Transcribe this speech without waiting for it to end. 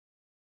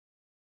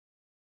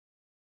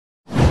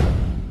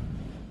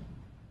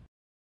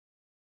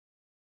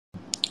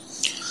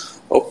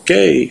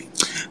Okay.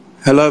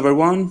 Hello,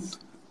 everyone.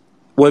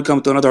 Welcome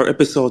to another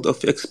episode of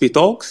XP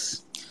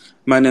Talks.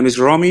 My name is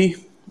Rami.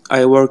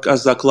 I work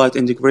as a client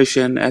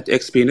integration at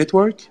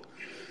XP.NETWORK.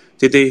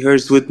 Today,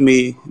 here's with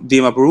me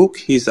Dima Brook.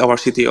 He's our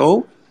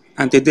CTO.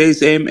 And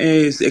today's aim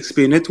is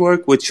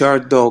XP.NETWORK with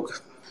ShardDog.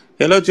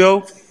 Hello,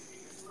 Joe.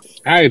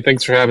 Hi,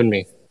 thanks for having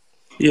me.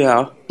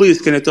 Yeah.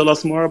 Please, can you tell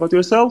us more about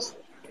yourself?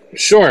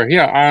 Sure,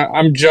 yeah,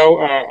 I'm Joe.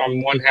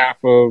 I'm one half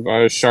of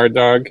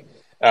ShardDog.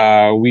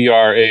 We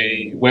are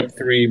a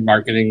Web3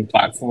 marketing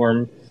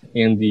platform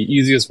and the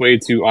easiest way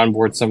to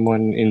onboard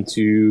someone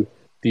into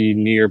the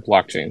Near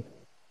blockchain.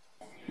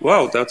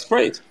 Wow, that's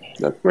great.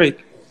 That's great.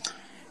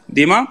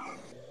 Dima?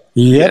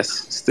 Yep. Yes,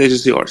 stage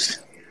is yours.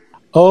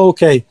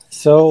 Okay,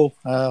 so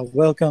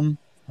welcome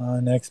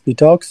on XP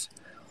Talks.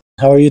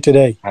 How are you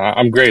today?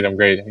 I'm great.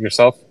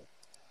 Yourself?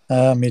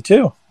 Me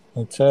too.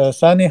 It's a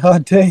sunny,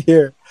 hot day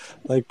here,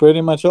 like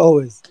pretty much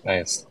always.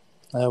 Nice.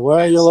 Where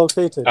are you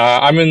located?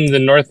 I'm in the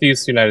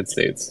Northeast United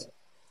States,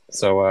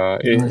 so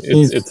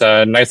it's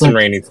nice and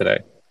rainy today.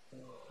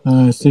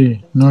 I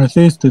see.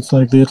 Northeast, it's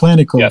like the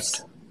Atlantic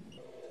coast.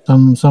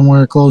 Yes.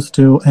 Somewhere close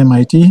to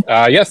MIT?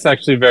 Yes,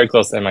 actually very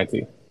close to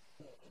MIT.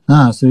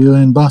 So you're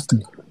in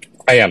Boston?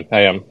 I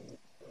am.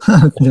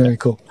 Very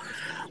cool.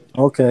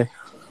 Okay,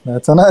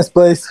 that's a nice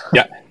place.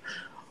 Yeah.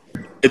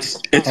 It's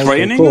Okay,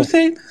 raining, cool. you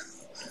say?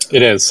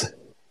 It is.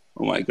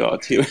 Oh my God,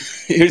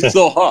 it's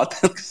so hot.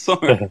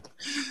 Sorry.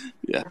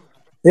 Yeah.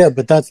 Yeah,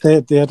 but that's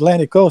the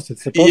Atlantic coast.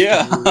 It's supposed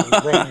Yeah. to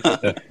be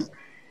rainy.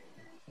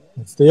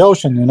 It's the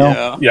ocean, you know?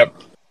 Yeah. Yep.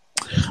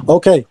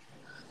 Okay,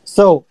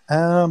 so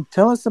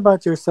tell us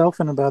about yourself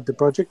and about the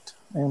project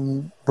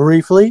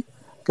briefly,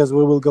 because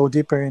we will go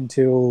deeper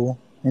into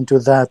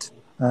that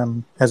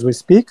as we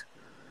speak.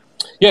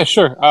 Yeah,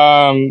 sure.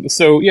 We're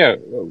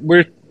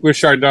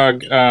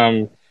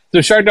ShardDog. So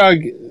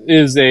ShardDog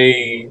is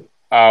a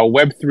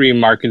Web3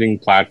 marketing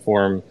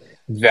platform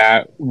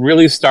that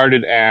really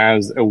started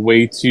as a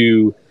way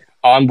to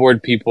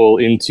onboard people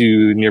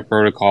into Near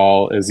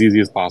protocol as easy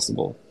as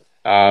possible.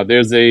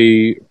 There's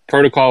a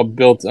protocol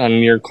built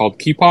on Near called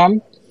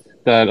Keepom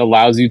that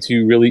allows you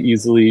to really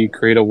easily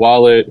create a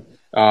wallet,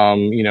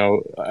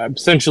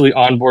 essentially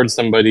onboard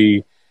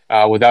somebody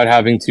without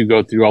having to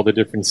go through all the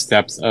different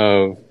steps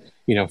of,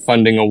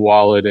 funding a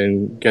wallet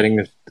and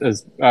getting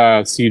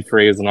a seed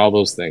phrase and all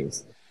those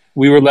things.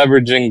 We were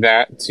leveraging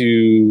that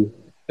to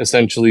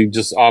essentially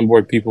just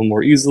onboard people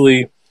more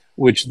easily,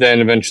 which then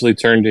eventually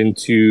turned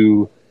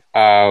into,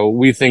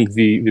 we think,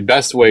 the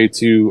best way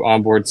to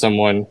onboard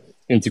someone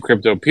into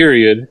crypto,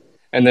 period.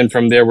 And then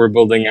from there, we're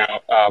building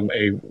out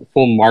a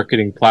full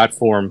marketing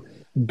platform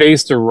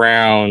based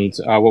around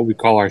what we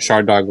call our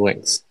ShardDog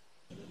links.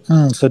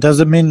 So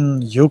does it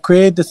mean you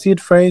create the seed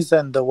phrase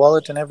and the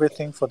wallet and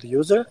everything for the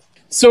user?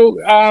 So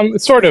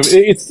sort of.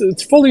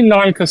 It's fully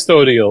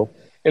non-custodial.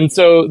 And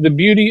so the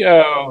beauty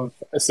of,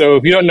 so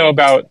if you don't know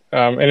about,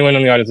 anyone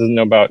in the audience doesn't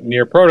know about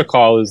Near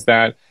protocol, is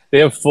that they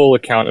have full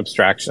account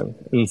abstraction.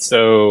 And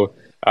so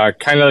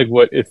kind of like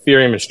what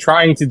Ethereum is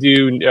trying to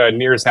do,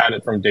 Near's had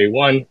it from day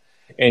one.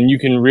 And you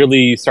can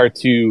really start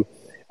to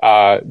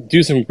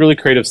do some really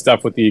creative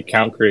stuff with the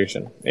account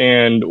creation.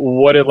 And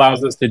what it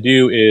allows us to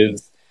do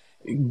is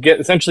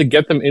essentially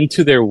get them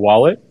into their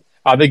wallet.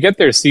 They get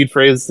their seed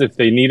phrase if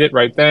they need it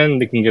right then.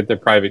 They can get their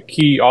private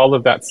key, all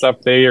of that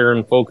stuff. They are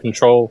in full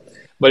control.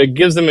 But it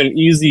gives them an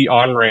easy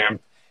on-ramp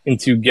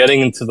into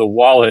getting into the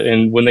wallet.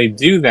 And when they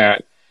do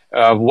that,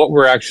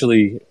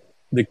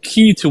 the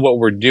key to what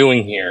we're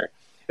doing here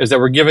is that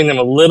we're giving them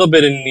a little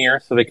bit of Near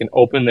so they can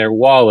open their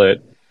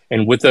wallet.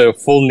 And with the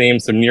full name,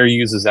 so Near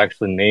uses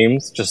actually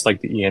names, just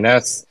like the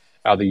ENS.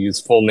 They use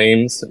full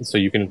names, so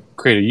you can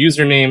create a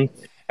username.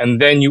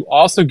 And then you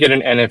also get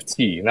an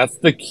NFT. And that's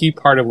the key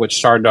part of what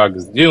ShardDog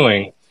is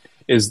doing,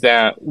 is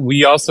that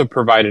we also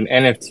provide an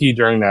NFT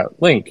during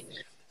that link.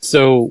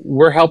 So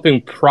we're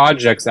helping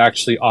projects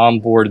actually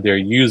onboard their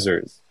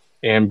users.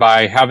 And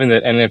by having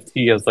that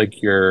NFT as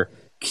like your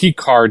key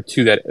card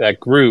to that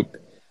group,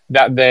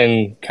 that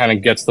then kind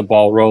of gets the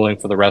ball rolling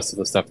for the rest of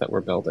the stuff that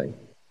we're building.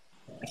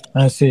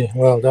 I see.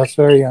 Well, that's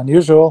very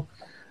unusual.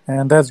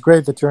 And that's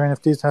great that your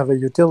NFTs have a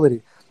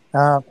utility.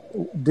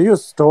 Do you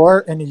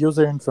store any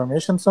user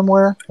information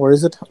somewhere, or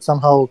is it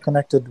somehow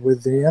connected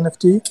with the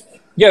NFT?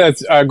 Yeah,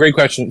 that's a great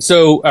question.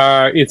 So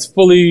it's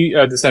fully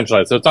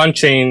decentralized. So it's on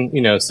chain,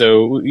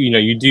 so,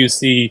 you do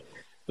see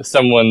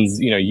someone's,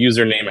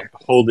 username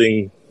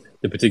holding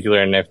the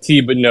particular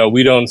NFT, but no,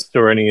 we don't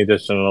store any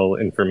additional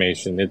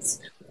information. It's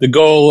the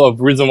goal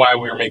of reason why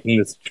we're making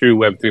this true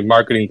Web3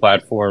 marketing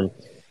platform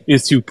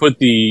is to put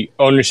the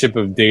ownership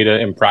of data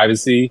and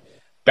privacy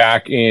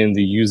back in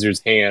the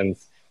user's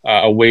hands,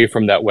 away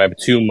from that Web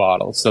 2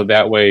 model. So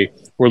that way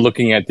we're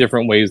looking at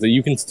different ways that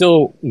you can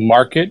still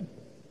market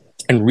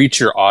and reach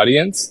your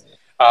audience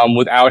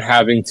without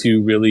having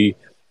to really,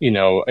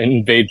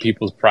 invade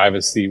people's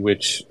privacy,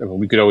 which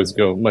we could always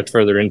go much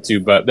further into,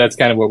 but that's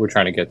kind of what we're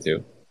trying to get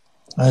to.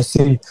 I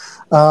see.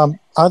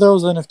 Are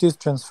those NFTs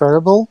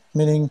transferable?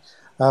 Meaning,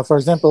 for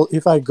example,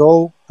 if I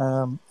go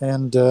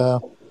and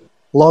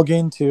log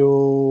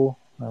into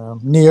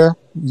Near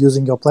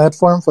using your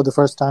platform for the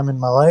first time in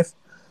my life.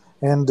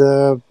 And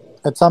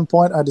at some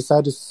point, I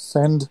decided to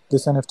send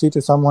this NFT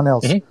to someone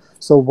else. Mm-hmm.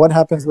 So what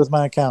happens with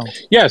my account?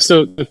 Yeah,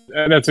 so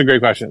that's a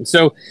great question.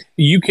 So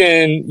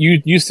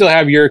you still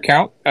have your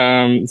account.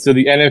 So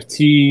the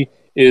NFT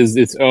is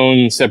its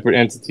own separate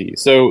entity.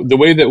 So the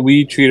way that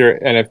we treat our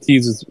NFTs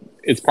is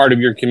it's part of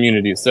your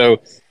community.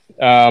 So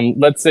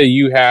let's say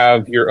you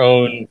have your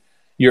own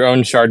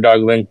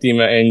ShardDog link,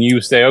 Dima, and you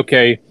say,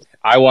 okay,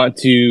 I want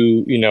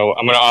to,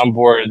 I'm going to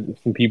onboard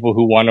some people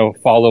who want to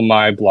follow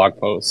my blog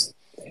post.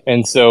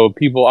 And so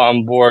people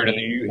on board, and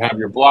you have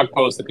your blog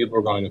post that people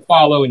are going to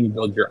follow, and you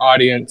build your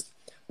audience.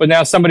 But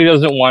now somebody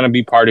doesn't want to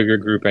be part of your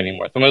group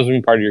anymore. Someone doesn't want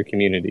to be part of your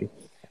community.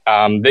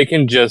 They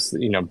can just,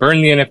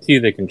 burn the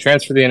NFT. They can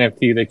transfer the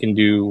NFT. They can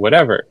do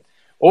whatever.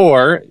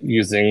 Or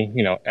using,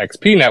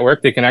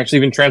 XP.NETWORK, they can actually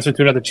even transfer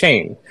to another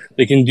chain.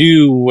 They can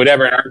do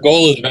whatever. And our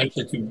goal is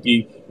eventually to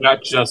be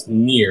not just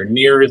Near.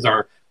 Near is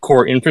our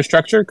core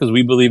infrastructure because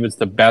we believe it's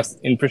the best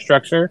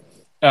infrastructure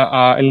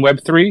in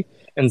Web3.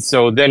 And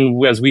so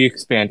then as we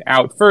expand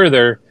out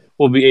further,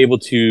 we'll be able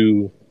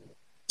to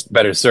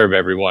better serve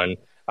everyone,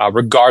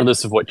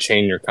 regardless of what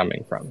chain you're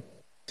coming from.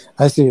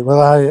 I see. Well,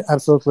 I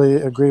absolutely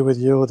agree with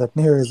you that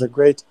Near is a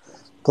great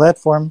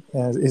platform,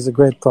 is a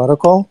great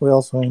protocol. We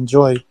also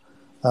enjoy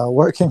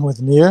working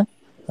with Near.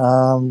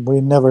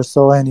 We never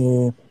saw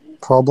any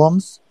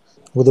problems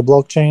with the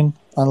blockchain,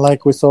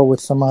 unlike we saw with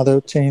some other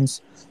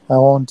chains. I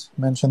won't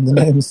mention the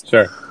names.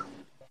 Sure.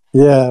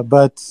 Yeah,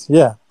 but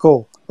yeah,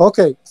 cool.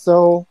 Okay,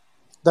 so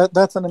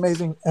that's an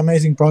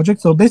amazing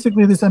project. So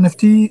basically, this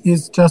NFT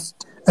is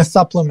just a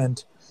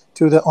supplement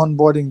to the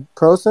onboarding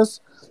process,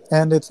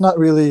 and it's not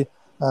really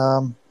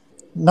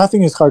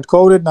nothing is hard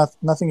coded.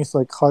 Nothing is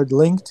like hard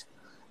linked,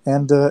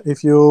 and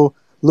if you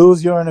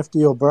lose your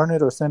NFT or burn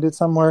it or send it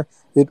somewhere,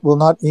 it will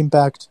not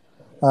impact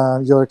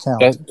your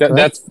account.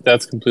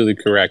 That's completely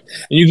correct.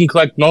 And you can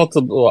collect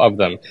multiple of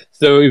them.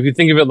 So if you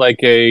think of it like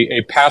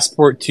a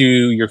passport to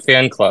your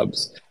fan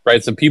clubs,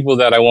 right? So people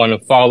that I want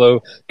to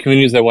follow,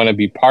 communities I want to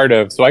be part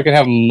of. So I can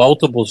have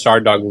multiple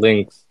ShardDog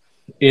links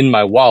in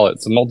my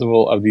wallet, so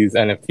multiple of these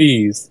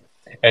NFTs.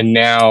 And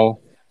now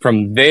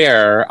from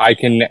there, I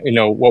can,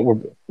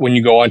 when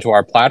you go onto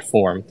our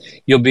platform,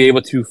 you'll be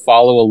able to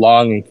follow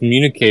along and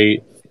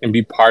communicate and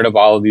be part of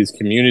all of these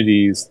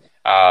communities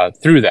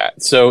through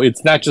that. So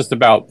it's not just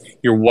about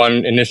your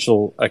one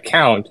initial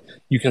account.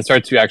 You can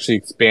start to actually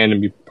expand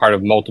and be part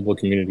of multiple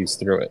communities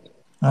through it.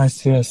 I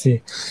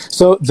see.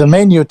 So the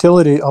main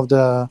utility of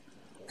the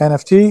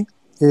NFT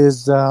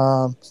is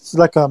it's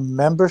like a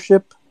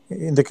membership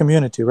in the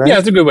community, right? Yeah,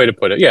 that's a good way to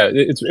put it. Yeah,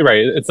 it's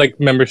right. It's like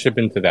membership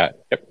into that.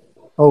 Yep.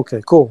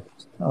 Okay, cool.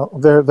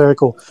 Very, very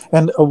cool.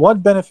 And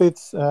what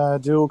benefits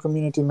do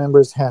community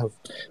members have?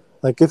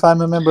 Like if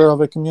I'm a member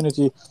of a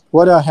community,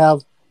 what do I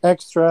have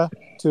extra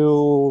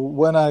to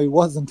when I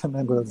wasn't a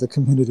member of the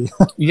community?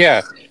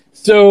 Yeah.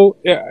 So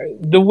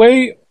the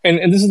way,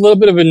 and this is a little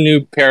bit of a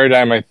new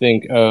paradigm, I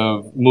think,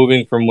 of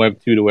moving from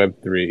Web 2 to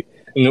Web 3.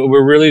 And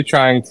we're really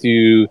trying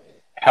to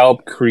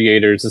help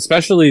creators,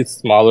 especially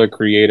smaller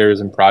creators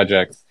and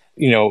projects,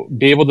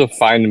 be able to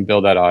find and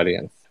build that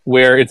audience.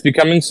 Where it's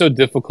becoming so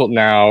difficult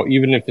now,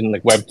 even if in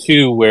like Web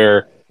 2,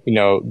 where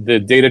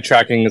the data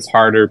tracking is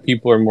harder,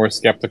 people are more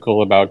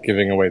skeptical about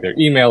giving away their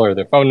email or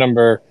their phone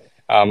number,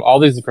 all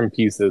these different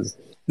pieces.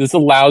 This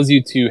allows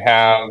you to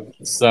have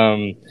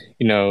some,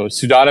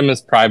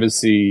 pseudonymous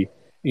privacy,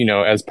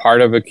 as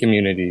part of a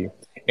community.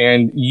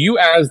 And you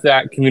as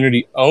that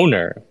community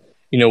owner,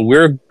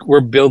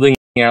 we're building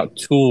out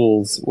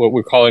tools, what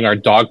we're calling our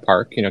dog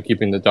park,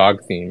 keeping the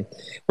dog theme.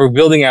 We're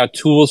building out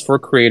tools for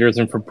creators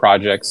and for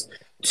projects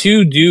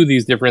to do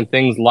these different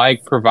things,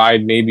 like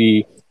provide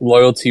maybe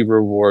loyalty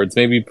rewards,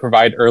 maybe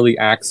provide early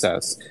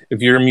access.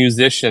 If you're a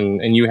musician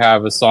and you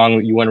have a song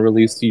that you want to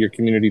release to your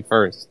community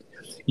first,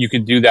 you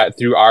could do that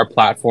through our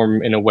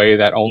platform in a way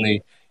that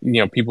only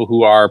people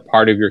who are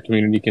part of your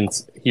community can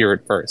hear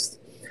it first.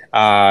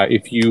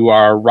 If you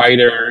are a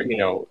writer,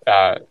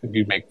 if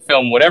you make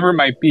film, whatever it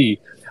might be,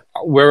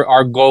 where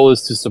our goal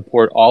is to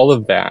support all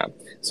of that,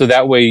 so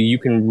that way you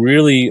can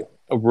really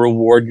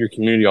reward your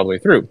community all the way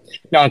through.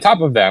 Now, on top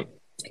of that,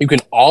 you can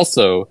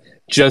also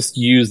just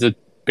use the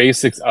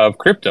basics of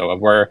crypto, of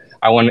where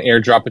I want to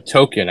airdrop a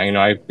token.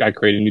 I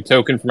create a new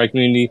token for my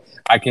community.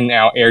 I can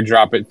now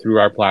airdrop it through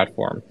our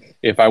platform.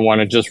 If I want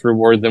to just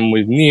reward them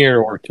with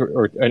Near or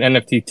an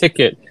NFT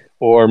ticket,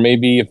 or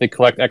maybe if they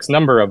collect X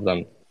number of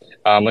them.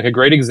 Like a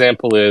great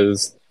example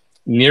is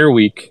Near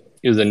Week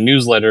is a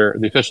newsletter,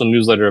 the official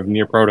newsletter of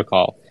Near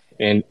Protocol.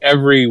 And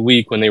every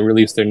week when they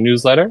release their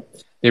newsletter,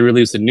 they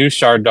release a new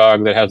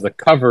ShardDog that has the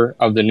cover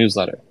of the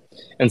newsletter.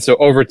 And so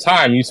over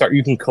time,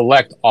 you can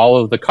collect all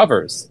of the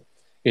covers,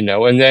 and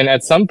then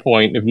at some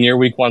point, if Near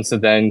Week wants to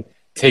then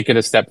take it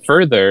a step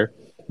further,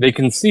 they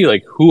can see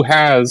like who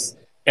has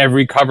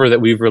every cover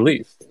that we've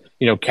released.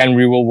 Can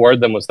we reward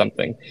them with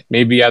something?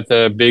 Maybe at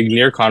the big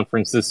Near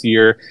conference this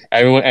year,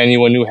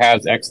 anyone who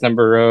has X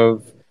number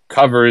of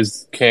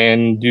covers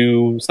can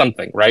do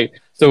something, right?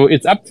 So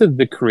it's up to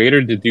the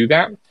creator to do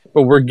that,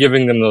 but we're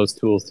giving them those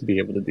tools to be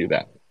able to do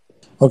that.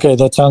 Okay,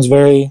 that sounds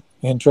very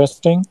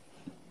interesting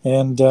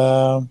and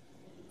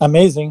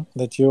amazing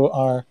that you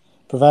are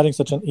providing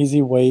such an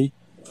easy way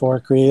for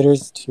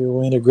creators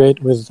to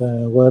integrate with the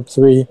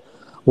Web3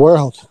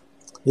 world.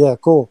 Yeah,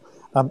 cool.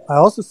 I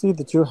also see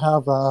that you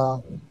have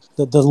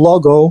the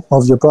logo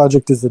of your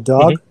project is a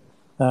dog.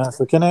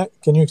 So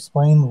can you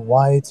explain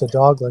why it's a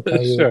dog? Like,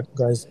 are you Sure.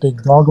 guys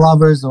big dog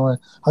lovers, or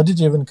how did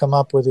you even come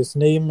up with this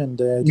name and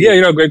the idea?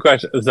 Yeah, great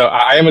question. So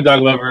I am a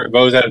dog lover. I've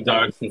always had a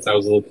dog since I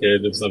was a little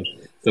kid. Of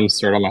some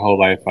sort of my whole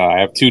life. I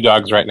have 2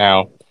 dogs right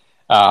now.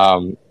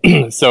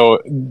 So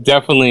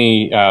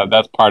definitely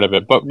that's part of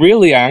it. But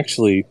really,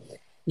 actually,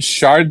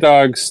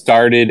 ShardDog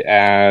started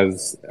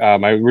as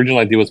my original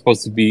idea was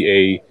supposed to be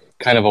a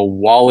kind of a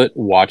wallet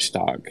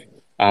watchdog.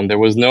 There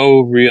was no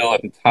real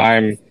at the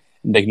time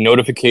like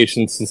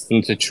notification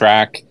system to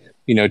track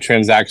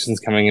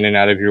transactions coming in and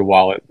out of your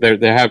wallet.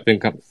 There have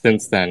been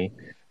since then,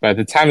 but at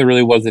the time there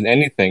really wasn't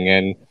anything.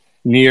 And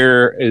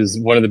Near is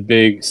one of the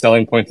big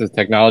selling points of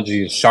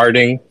technology is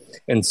sharding,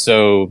 and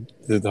so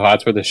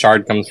that's where the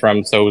shard comes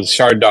from. So it was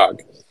ShardDog.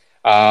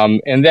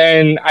 And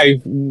then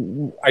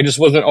I just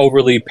wasn't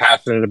overly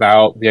passionate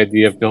about the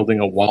idea of building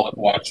a wallet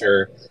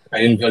watcher. I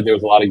didn't feel like there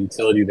was a lot of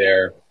utility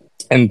there.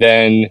 And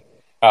then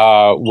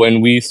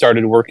when we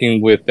started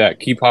working with that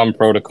KeyPalm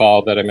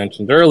protocol that I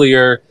mentioned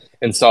earlier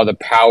and saw the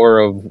power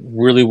of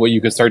really what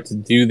you could start to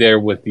do there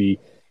with the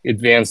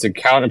advanced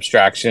account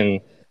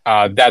abstraction,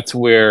 that's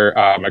where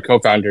my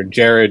co-founder,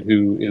 Jared,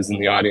 who is in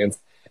the audience,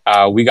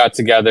 we got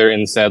together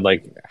and said,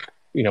 like,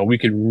 we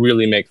could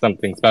really make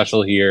something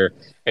special here,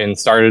 and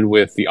started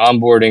with the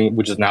onboarding,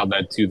 which has now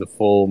led to the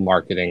full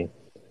marketing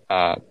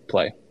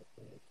play.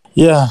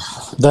 Yeah,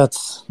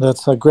 that's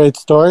a great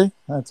story.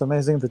 It's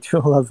amazing that you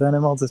love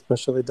animals,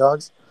 especially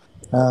dogs.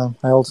 I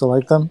also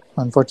like them.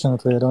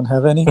 Unfortunately, I don't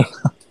have any.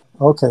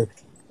 Okay.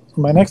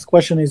 My next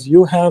question is,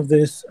 you have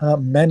this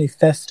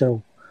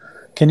manifesto.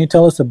 Can you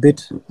tell us a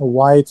bit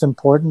why it's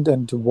important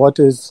and what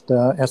is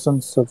the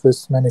essence of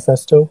this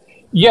manifesto?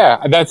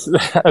 Yeah,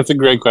 that's a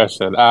great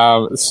question.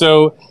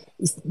 So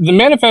the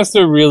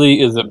manifesto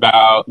really is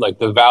about like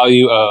the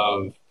value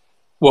of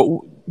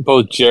what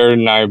both Jared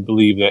and I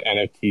believe that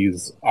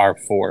NFTs are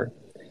for.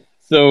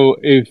 So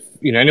if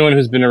anyone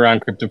who's been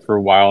around crypto for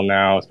a while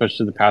now,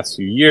 especially the past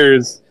few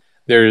years,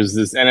 there's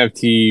this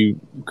NFT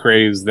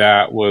craze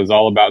that was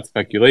all about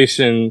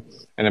speculation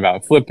and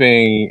about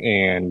flipping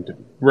and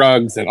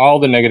rugs and all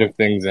the negative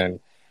things. And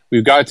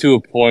we've got to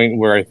a point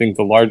where I think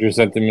the larger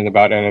sentiment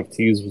about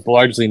NFTs was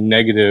largely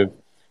negative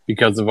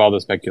because of all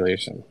the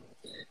speculation.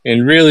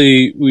 And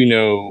really,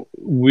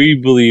 we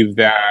believe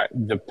that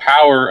the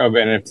power of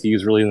NFT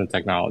is really in the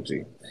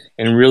technology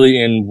and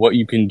really in what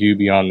you can do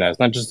beyond that. It's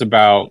not just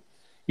about,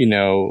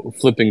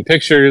 flipping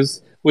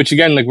pictures, which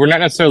again, like we're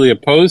not necessarily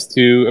opposed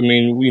to. I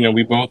mean,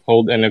 we both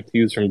hold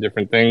NFTs from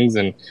different things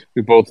and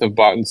we both have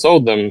bought and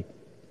sold them.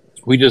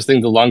 We just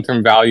think the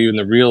long-term value and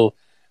the real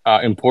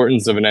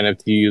importance of an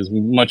NFT is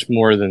much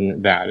more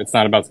than that. It's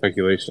not about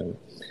speculation.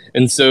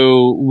 And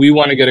so we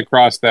want to get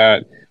across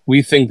that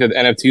we think that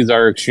NFTs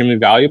are extremely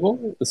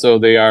valuable. So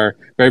they are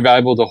very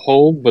valuable to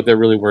hold, but they're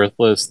really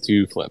worthless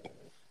to flip.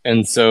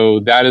 And so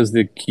that is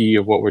the key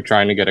of what we're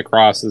trying to get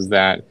across, is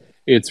that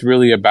it's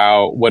really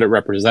about what it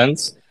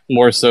represents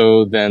more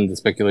so than the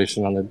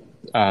speculation on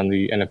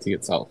the NFT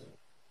itself.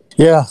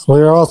 Yeah,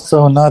 we're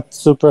also not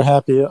super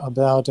happy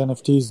about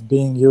NFTs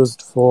being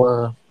used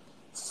for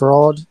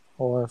fraud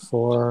or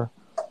for,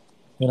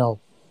 building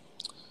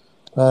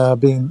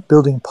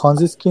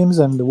Ponzi schemes,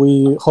 and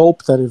we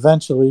hope that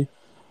eventually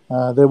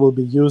they will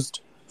be used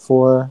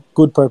for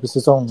good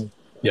purposes only.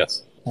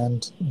 Yes.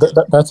 And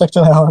that's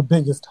actually our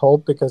biggest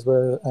hope, because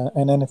we're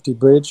an NFT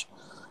bridge.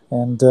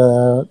 And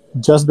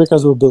just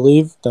because we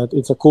believe that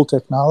it's a cool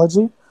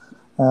technology,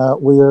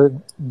 we are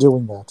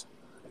doing that.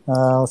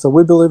 So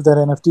we believe that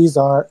NFTs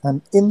are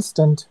an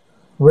instant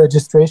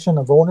registration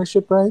of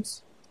ownership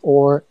rights,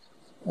 or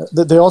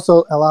they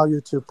also allow you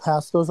to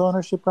pass those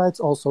ownership rights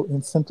also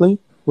instantly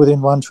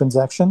within one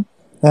transaction.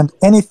 And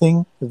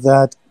anything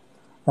that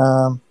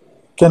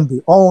can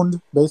be owned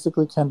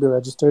basically can be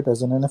registered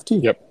as an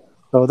NFT. Yep.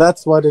 So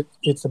that's what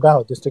it's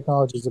about. This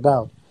technology is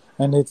about.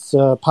 And it's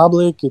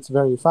public, it's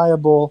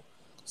verifiable.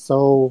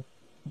 So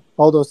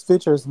all those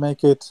features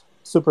make it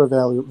super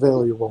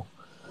valuable.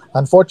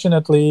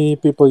 Unfortunately,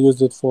 people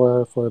used it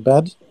for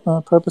bad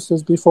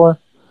purposes before.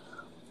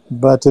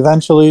 But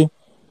eventually,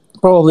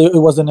 probably it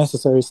was a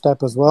necessary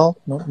step as well.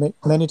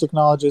 Many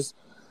technologies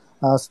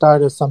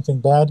start as something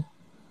bad,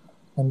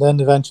 and then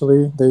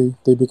eventually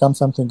they become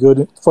something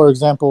good. For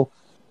example,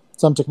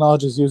 some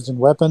technologies used in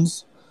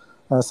weapons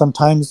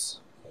sometimes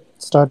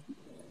start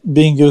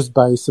being used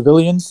by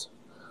civilians,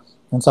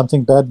 and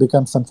something bad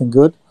becomes something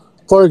good.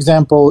 For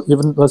example,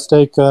 even let's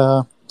take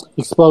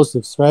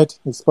explosives, right?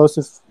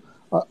 Explosives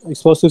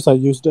are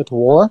used at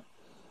war,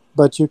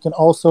 but you can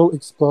also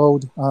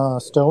explode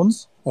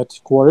stones at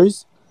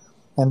quarries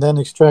and then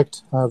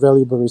extract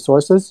valuable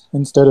resources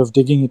instead of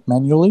digging it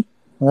manually,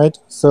 right?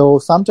 So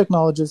some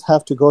technologies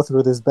have to go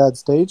through this bad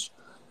stage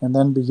and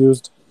then be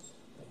used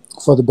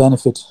for the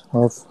benefit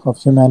of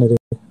humanity.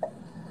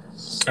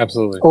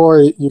 Absolutely.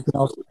 Or you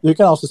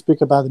can also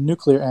speak about the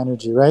nuclear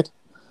energy, right?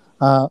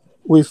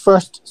 We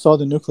first saw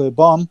the nuclear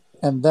bomb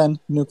and then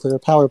nuclear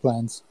power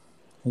plants.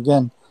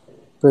 Again,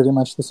 pretty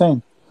much the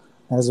same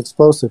as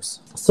explosives.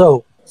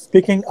 So,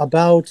 speaking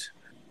about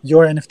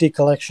your NFT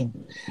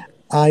collection,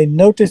 I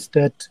noticed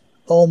that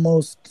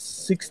almost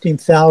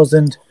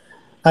 16,000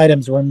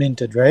 items were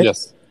minted, right?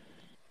 Yes.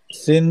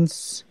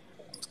 Since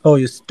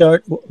you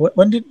start.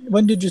 When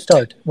did you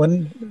start?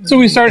 So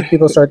we did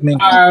people start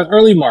minting?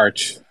 Early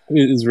March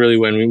is really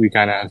when we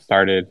kind of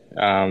started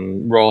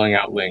rolling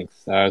out links.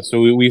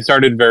 So we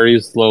started very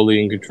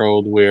slowly and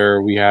controlled,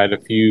 where we had a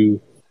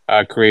few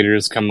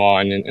creators come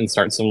on and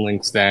start some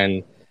links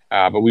then.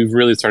 But we've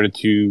really started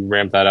to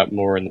ramp that up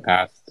more in the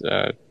past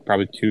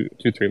probably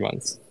 3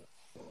 months.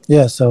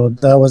 Yeah, so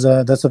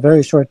that's a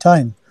very short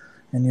time,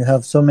 and you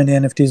have so many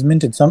NFTs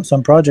minted.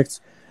 Some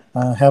projects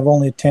have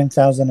only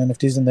 10,000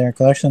 NFTs in their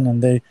collection,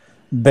 and they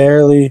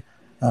barely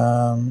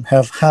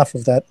have half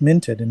of that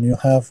minted, and you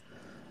have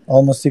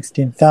almost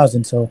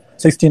 16,000. So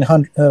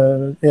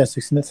 1,600,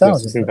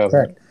 16,000.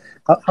 Correct.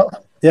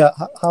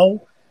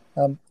 How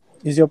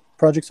is your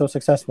project so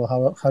successful?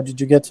 How did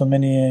you get so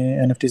many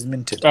NFTs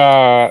minted?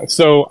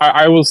 So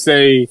I will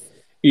say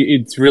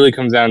it really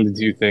comes down to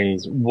two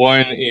things.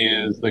 One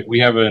is, like, we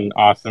have an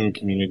awesome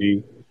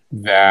community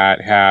that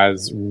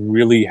has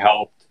really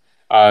helped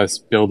us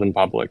build in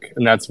public,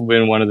 and that's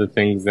been one of the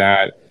things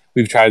that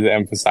we've tried to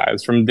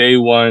emphasize from day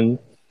one.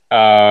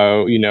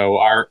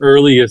 Our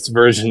earliest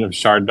version of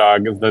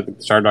ShardDog, the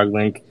ShardDog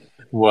link,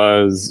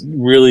 was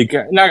really,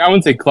 I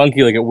wouldn't say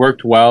clunky, like it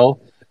worked well,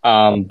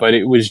 but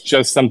it was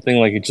just something,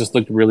 like, it just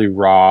looked really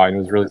raw and it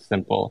was really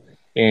simple.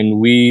 And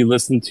we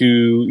listened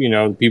to,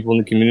 the people in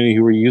the community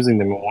who were using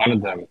them and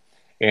wanted them.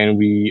 And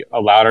we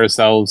allowed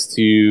ourselves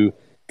to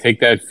take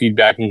that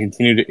feedback and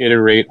continue to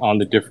iterate on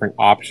the different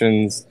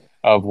options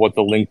of what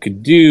the link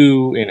could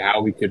do and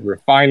how we could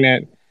refine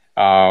it.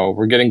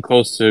 We're getting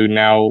close to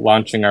now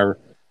launching our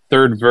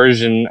third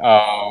version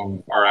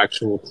of our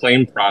actual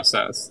claim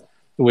process,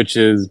 which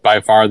is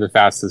by far the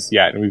fastest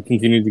yet. And we've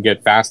continued to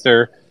get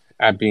faster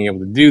at being able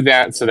to do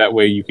that, so that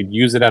way you could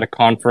use it at a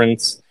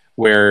conference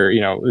where,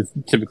 it's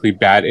typically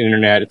bad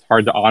internet. It's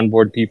hard to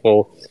onboard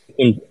people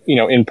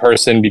in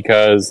person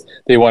because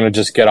they want to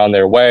just get on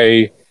their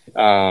way.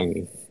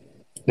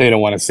 They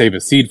don't want to save a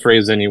seed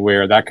phrase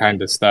anywhere, that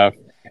kind of stuff.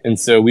 And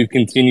so we've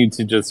continued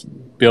to just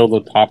build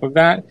on top of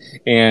that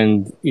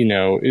and,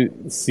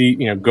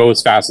 go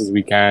as fast as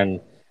we can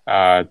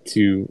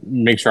to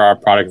make sure our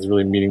product is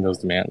really meeting those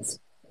demands.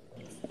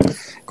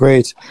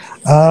 Great.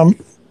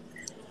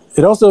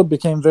 It also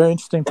became very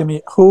interesting to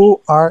me.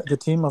 Who are the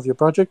team of your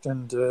project,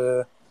 and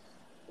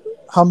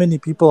how many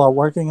people are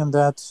working on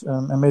that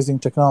amazing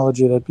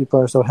technology that people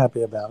are so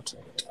happy about?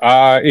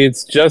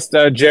 It's just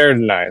Jared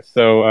and I.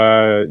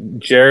 So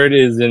Jared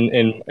is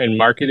in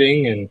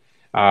marketing, and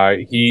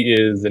he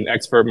is an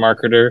expert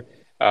marketer,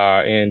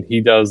 and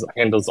he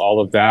handles all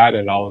of that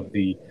and all of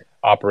the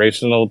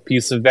operational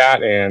piece of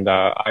that, and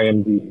I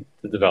am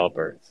the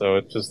developer. So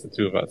it's just the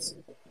two of us.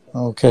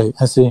 Okay,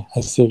 I see,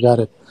 got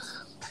it.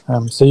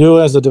 So you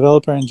as a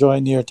developer enjoy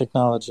Near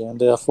technology, and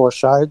there are 4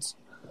 shards?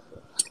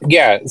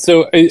 Yeah,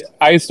 so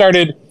I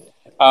started,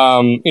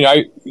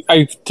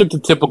 I took the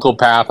typical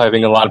path I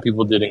think a lot of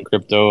people did in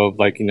crypto of,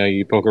 like,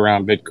 you poke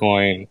around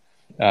Bitcoin,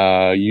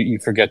 you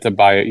forget to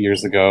buy it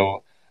years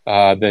ago,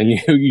 then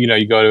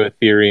you go to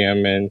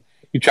Ethereum and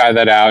you try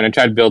that out, and I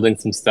tried building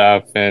some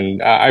stuff,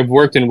 and I've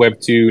worked in Web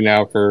 2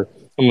 now for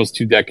almost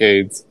 2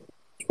 decades,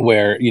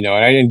 where, and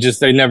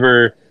I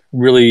never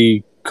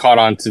really caught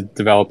on to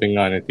developing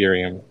on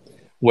Ethereum.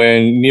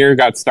 When Near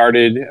got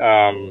started,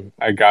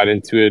 I got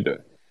into it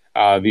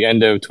the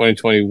end of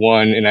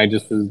 2021, and I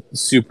just was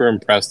super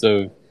impressed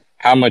of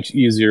how much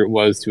easier it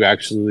was to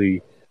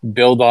actually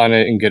build on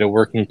it and get a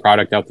working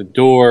product out the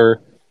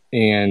door,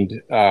 and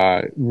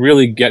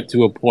really get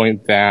to a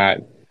point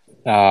that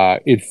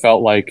it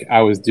felt like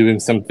I was doing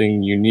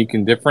something unique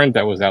and different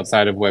that was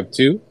outside of Web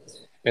 2.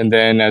 And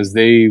then as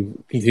they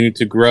continued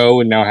to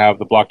grow and now have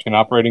the blockchain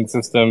operating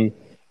system,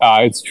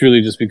 it's truly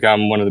just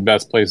become one of the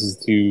best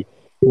places to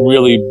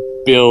really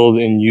build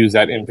and use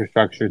that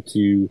infrastructure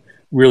to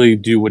really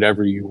do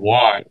whatever you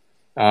want.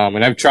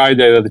 And I've tried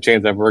the other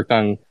chains. I've worked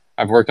on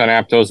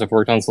Aptos, I've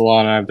worked on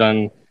Solana, I've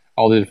done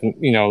all the different,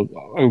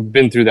 I've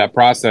been through that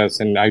process,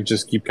 and I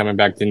just keep coming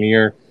back to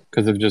Near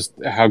because of just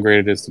how great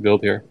it is to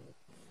build here.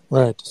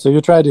 Right. So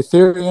you tried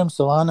Ethereum,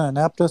 Solana, and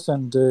Aptos,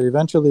 and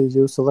eventually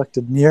you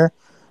selected Near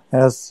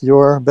as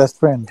your best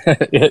friend.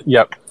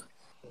 Yep.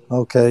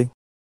 Okay.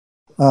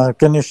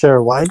 Can you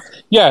share why?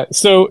 Yeah,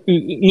 so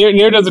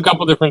Near does a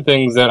couple different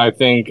things that I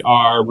think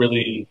are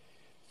really,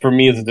 for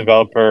me as a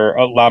developer,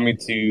 allow me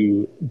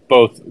to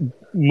both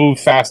move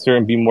faster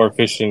and be more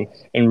efficient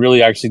and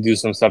really actually do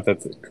some stuff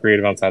that's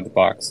creative outside the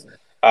box.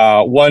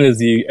 One is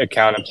the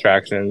account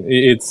abstraction.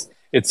 It's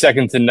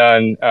second to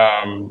none.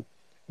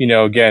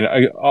 Again,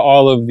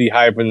 all of the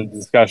hype and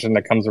discussion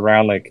that comes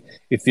around, like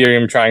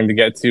Ethereum trying to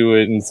get to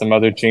it and some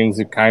other chains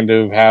that kind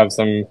of have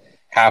some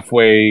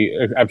halfway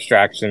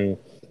abstraction.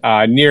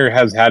 Near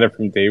has had it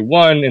from day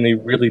one, and they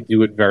really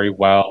do it very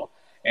well.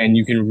 And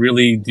you can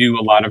really do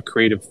a lot of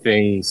creative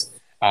things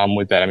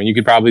with that. I mean, you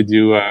could probably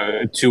do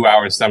a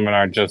 2-hour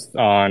seminar just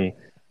on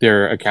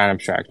their account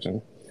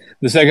abstraction.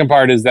 The second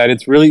part is that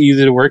it's really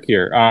easy to work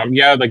here.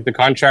 Yeah, like the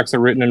contracts are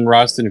written in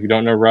Rust, and if you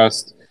don't know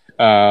Rust,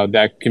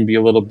 that can be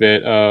a little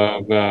bit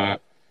of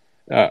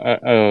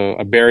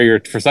a barrier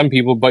for some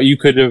people. But you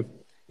could have,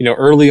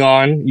 early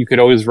on, you could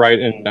always write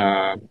in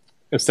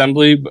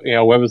assembly,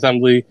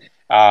 WebAssembly,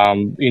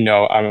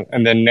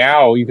 and then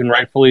now you can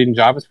write fully in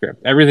JavaScript.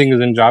 Everything is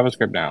in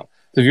JavaScript now.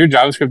 So if you're a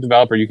JavaScript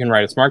developer, you can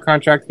write a smart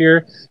contract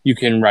here. You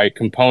can write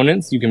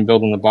components. You can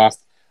build on the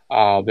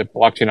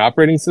blockchain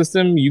operating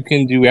system. You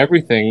can do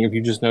everything if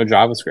you just know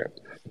JavaScript.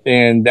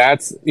 And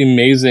that's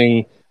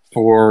amazing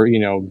for,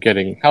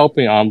 getting help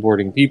and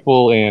onboarding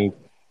people and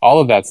all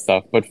of that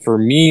stuff. But for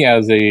me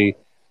as a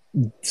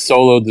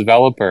solo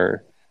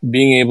developer,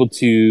 being able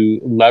to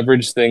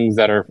leverage things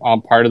that are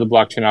part of the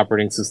blockchain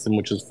operating system,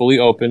 which is fully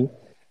open,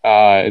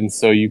 and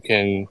so you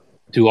can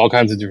do all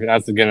kinds of different,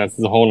 that's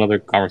a whole other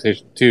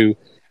conversation too.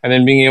 And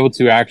then being able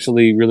to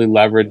actually really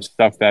leverage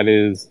stuff that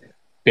is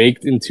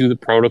baked into the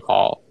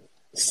protocol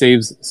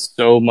saves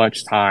so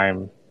much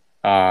time,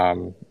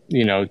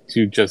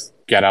 to just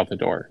get out the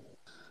door.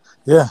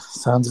 Yeah,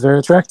 sounds very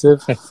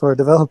attractive for a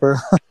developer.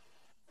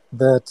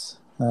 That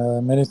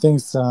many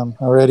things are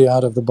already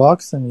out of the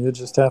box, and you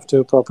just have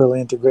to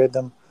properly integrate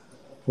them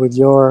with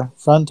your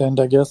front end,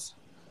 I guess.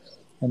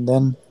 And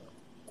then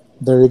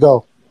there you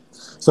go.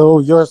 So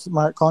your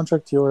smart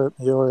contract, your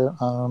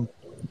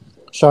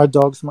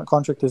ShardDog smart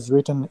contract is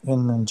written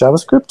in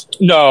JavaScript?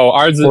 No,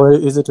 ours is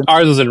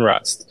in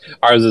Rust.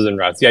 Ours is in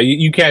Rust. Yeah,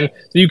 you can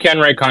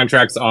write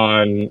contracts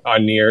on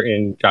Near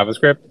in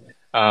JavaScript.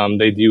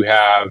 They do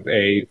have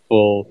a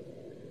full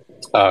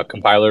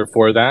compiler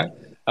for that.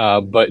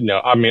 But no,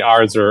 I mean,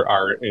 ours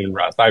are in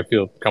Rust. I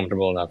feel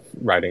comfortable enough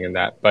writing in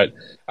that. But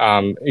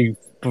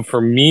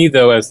for me,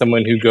 though, as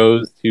someone who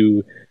goes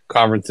to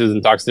conferences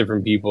and talks to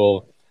different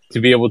people, to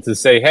be able to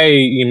say,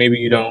 hey, maybe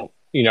you don't,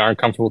 aren't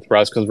comfortable with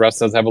Rust because Rust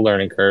does have a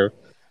learning curve,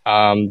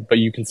 but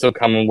you can still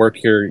come and work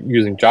here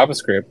using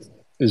JavaScript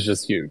is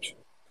just huge.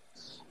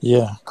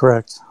 Yeah,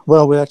 correct.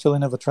 Well, we actually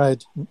never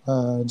tried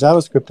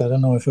JavaScript. I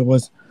don't know if it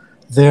was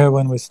there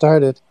when we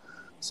started.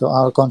 So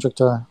our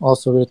contracts are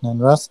also written in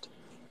Rust.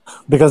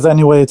 Because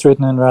anyway, it's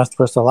written in Rust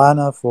for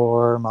Solana,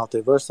 for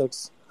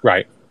Multiversex.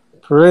 Right.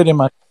 Pretty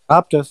much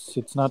Aptos.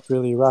 It's not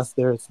really Rust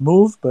there. It's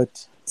Move,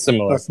 but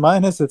similar. Plus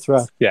minus, it's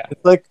Rust. Yeah.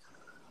 It's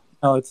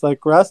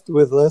like Rust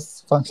with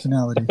less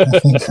functionality, I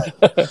think.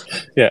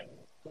 Yeah.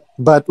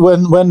 But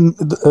when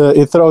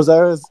it throws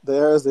errors, the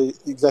errors are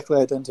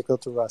exactly identical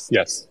to Rust.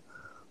 Yes.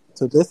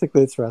 So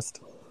basically, it's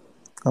Rust.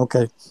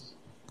 Okay.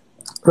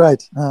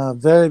 Right.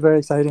 Very, very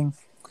exciting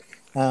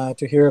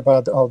to hear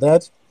about all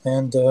that.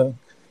 And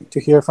to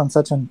hear from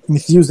such an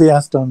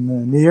enthusiast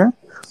on Near.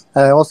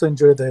 I also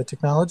enjoy the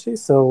technology,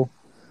 so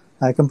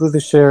I completely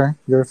share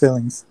your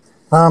feelings.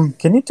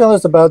 Can you tell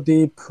us about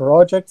the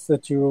projects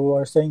that you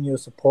are saying you're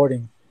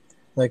supporting,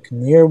 like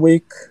Near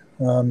Week,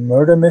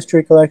 Murder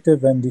Mystery Collective,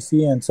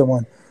 MDC, and so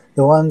on?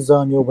 The ones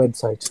on your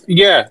website.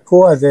 Yeah.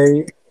 Who are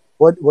they?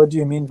 What do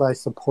you mean by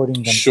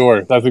supporting them?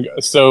 Sure.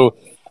 So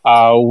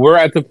we're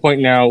at the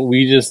point now,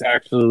 we just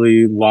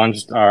actually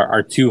launched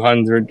our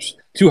 200th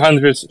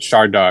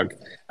ShardDog.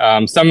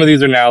 Some of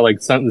these are now like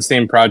the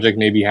same project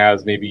maybe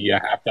has maybe a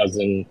half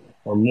dozen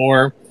or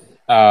more.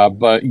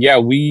 But yeah,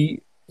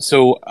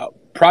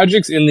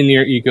 projects in the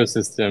Near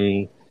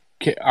ecosystem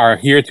are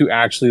here to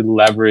actually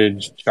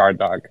leverage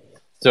ShardDog.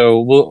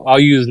 So I'll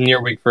use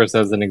Near Week first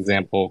as an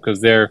example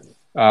because they're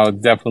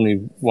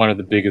definitely one of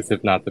the biggest,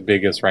 if not the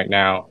biggest right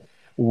now,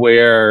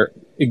 where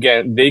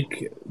again, they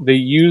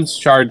use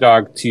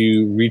ShardDog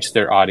to reach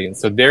their audience.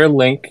 So their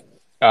link,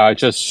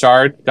 just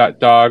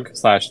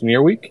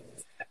shard.dog/nearweek.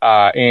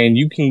 And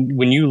you can,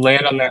 when you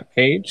land on that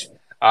page,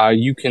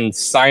 you can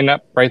sign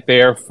up right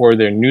there for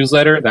their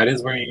newsletter. That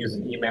is where you use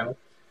an email.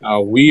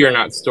 We are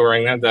not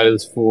storing that. That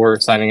is for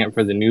signing up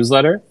for the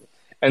newsletter.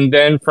 And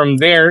then from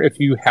there, if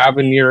you have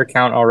a Near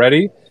account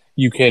already,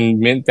 you can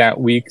mint that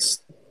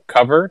week's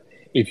cover.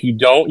 If you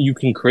don't, you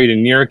can create a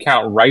Near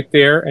account right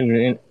there.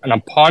 And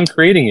upon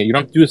creating it, you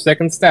don't have to do a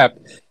second step.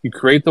 You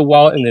create the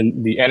wallet, and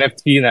then the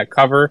NFT and that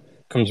cover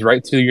comes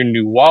right to your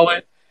new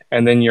wallet.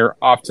 And then you're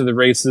off to the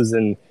races.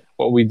 And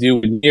what we do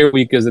with Near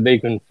Week is that they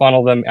can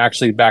funnel them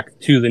actually back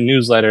to the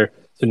newsletter.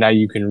 So now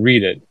you can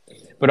read it.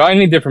 But on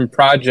any different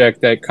project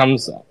that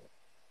comes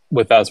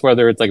with us,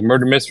 whether it's like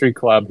Murder Mystery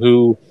Club,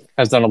 who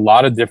has done a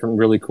lot of different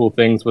really cool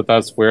things with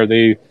us, where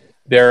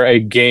they're a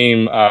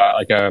game,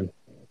 like a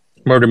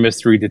murder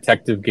mystery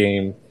detective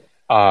game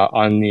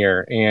on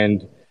Near.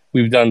 And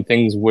we've done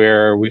things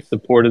where we've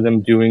supported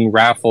them doing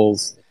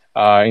raffles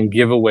and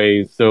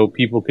giveaways so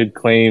people could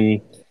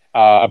claim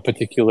a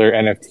particular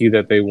NFT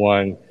that they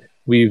won.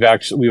 We've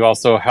also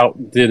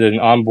did an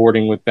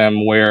onboarding with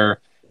them where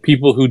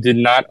people who did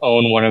not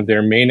own one of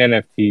their main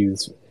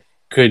NFTs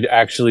could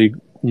actually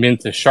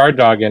mint a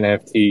ShardDog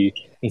NFT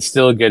and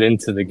still get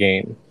into the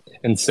game.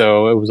 And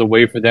so it was a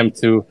way for them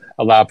to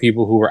allow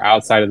people who were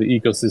outside of the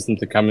ecosystem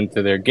to come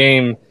into their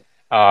game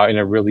in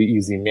a really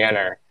easy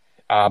manner.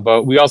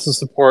 But we also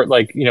support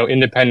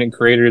independent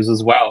creators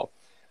as well.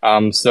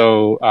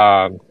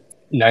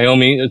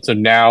 Naomi,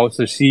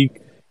 so she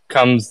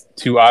comes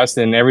to us,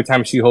 and every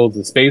time she holds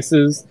the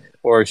spaces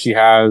or she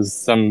has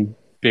some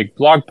big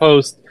blog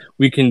post,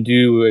 we can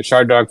do a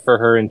ShardDog for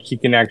her, and she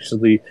can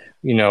actually,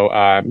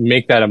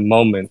 make that a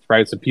moment,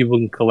 right? So people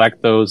can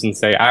collect those and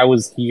say, I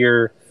was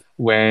here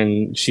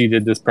when she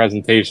did this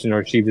presentation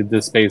or she did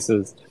this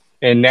spaces.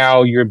 And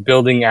now you're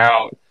building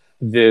out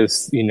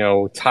this,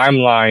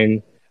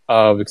 timeline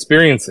of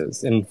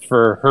experiences. And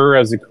for her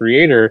as a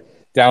creator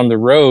down the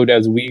road,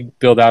 as we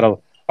build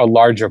out a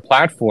larger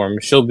platform,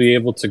 she'll be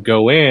able to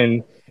go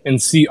in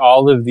and see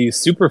all of these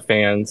super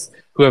fans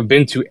who have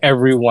been to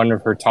every one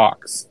of her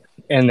talks.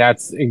 And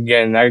that's,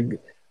 again, that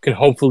can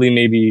hopefully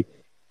maybe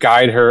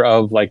guide her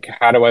of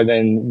how do I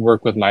then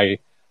work with my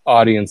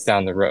audience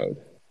down the road.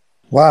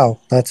 Wow,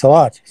 that's a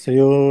lot. So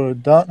you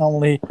don't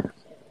only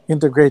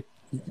integrate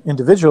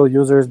individual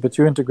users, but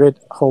you integrate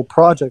whole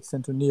projects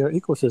into Near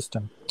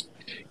ecosystem.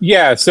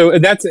 Yeah, so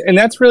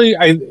that's really,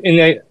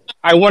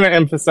 I want to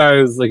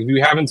emphasize, if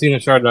you haven't seen a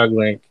ShardDog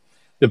link,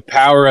 the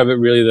power of it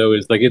really though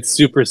is it's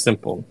super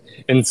simple.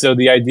 And so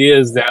the idea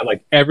is that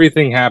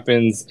everything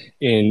happens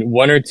in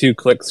 1 or 2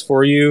 clicks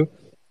for you,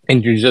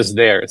 and you're just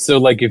there.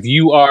 So if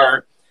you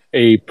are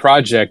a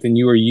project and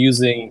you are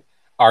using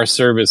our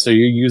service, so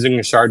you're using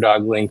a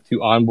ShardDog link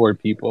to onboard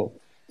people,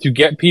 to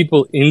get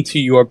people into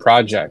your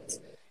project,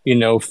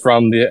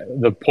 from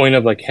the point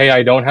of hey,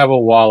 I don't have a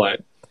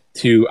wallet,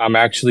 to I'm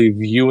actually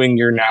viewing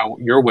your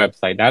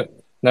website, not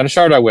a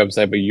ShardDog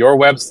website, but your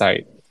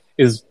website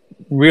is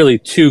really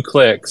 2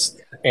 clicks,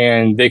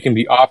 and they can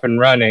be off and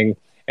running.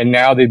 And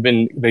now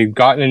they've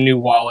gotten a new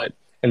wallet,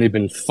 and they've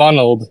been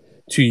funneled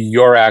to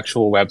your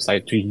actual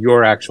website, to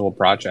your actual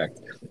project.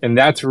 And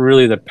that's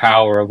really the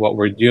power of what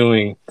we're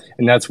doing.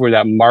 And that's where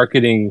that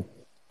marketing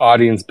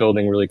audience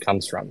building really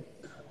comes from.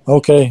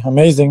 Okay,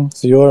 amazing.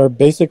 So you're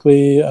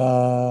basically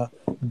a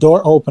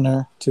door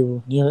opener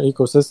to Near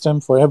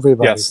ecosystem for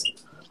everybody. Yes.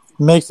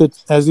 Makes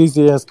it as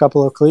easy as a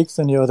couple of clicks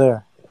and you're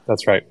there.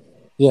 That's right.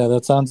 Yeah,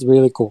 that sounds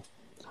really cool.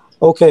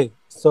 Okay,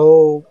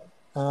 so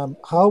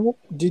how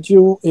did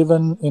you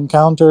even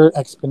encounter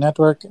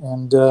XP.NETWORK,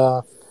 and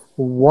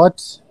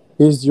what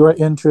is your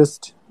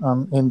interest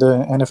in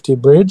the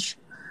NFT bridge?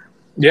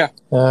 Yeah.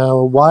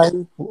 Why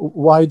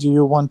do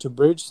you want to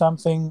bridge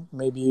something?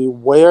 Maybe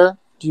where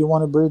do you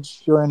want to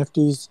bridge your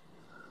NFTs?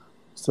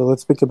 So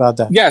let's speak about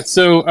that. Yeah.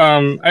 So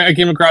I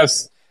came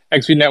across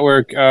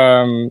XP.NETWORK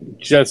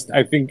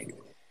I think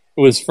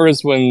it was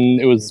first when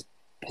it was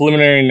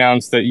preliminary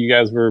announced that you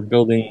guys were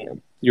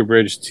building your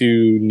bridge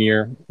to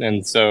Near.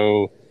 And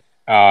so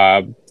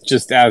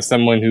just as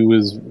someone who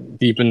was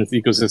deep in this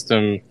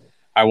ecosystem,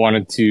 I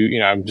wanted to,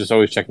 I'm just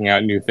always checking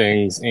out new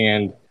things,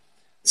 and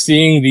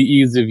seeing the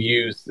ease of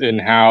use and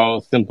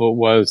how simple it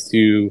was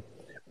to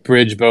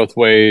bridge both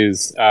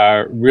ways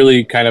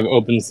really kind of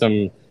opened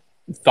some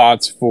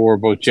thoughts for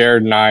both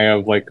Jared and I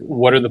of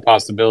what are the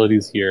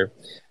possibilities here?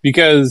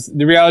 Because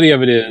the reality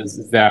of it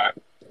is that,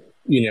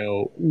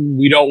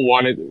 we don't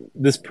want it,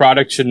 this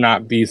product should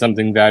not be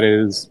something that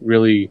is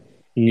really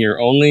Near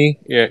only.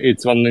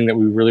 It's something that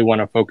we really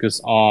want to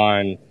focus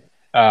on,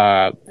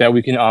 that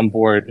we can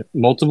onboard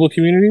multiple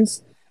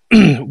communities,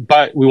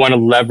 but we want to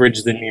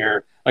leverage the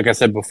Near. Like I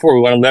said before,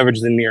 we want to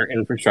leverage the Near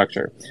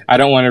infrastructure. I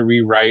don't want to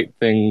rewrite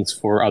things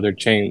for other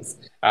chains.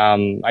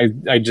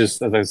 I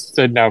just, as I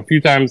said now a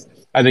few times,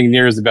 I think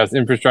Near is the best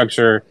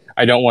infrastructure.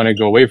 I don't want to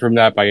go away from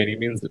that by any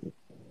means,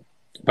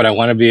 but I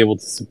want to be able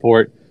to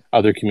support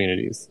other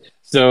communities.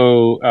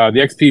 So the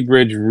XP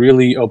Bridge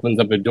really opens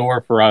up a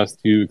door for us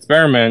to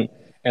experiment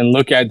and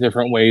look at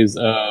different ways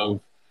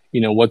of,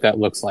 what that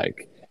looks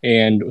like.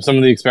 And some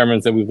of the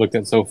experiments that we've looked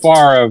at so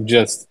far of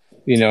just,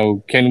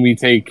 can we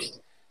take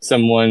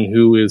someone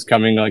who is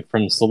coming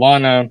from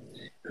Solana,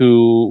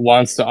 who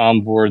wants to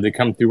onboard, they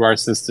come through our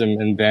system,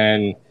 and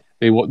then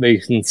they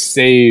can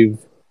save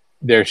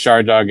their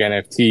ShardDog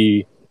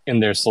NFT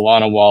in their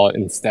Solana wallet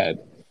instead.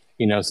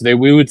 So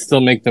we would still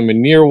make them a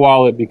Near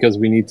wallet because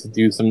we need to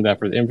do some of that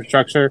for the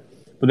infrastructure,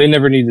 but they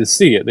never need to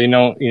see it. They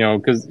don't,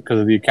 because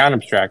of the account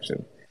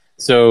abstraction.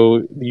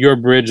 So your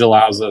bridge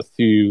allows us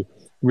to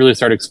really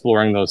start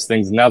exploring those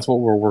things, and that's what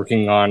we're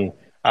working on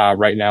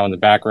right now in the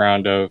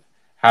background of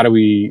how do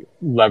we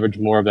leverage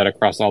more of that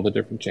across all the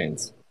different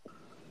chains.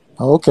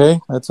 Okay,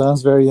 that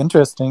sounds very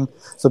interesting.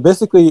 So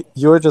basically,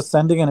 you're just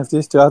sending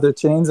NFTs to other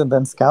chains and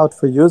then scout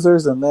for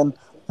users and then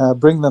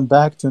bring them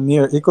back to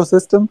Near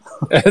ecosystem.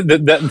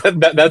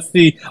 That's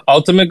the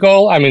ultimate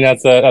goal. I mean,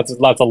 that's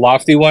a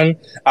lofty one,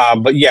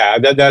 but yeah,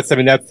 that's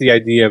the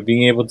idea of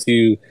being able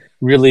to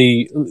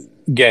really,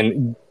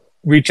 again,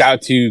 reach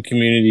out to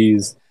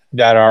communities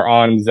that are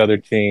on these other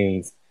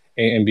chains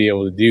and be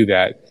able to do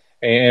that,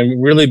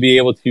 and really be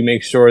able to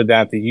make sure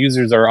that the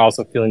users are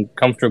also feeling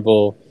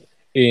comfortable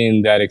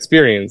in that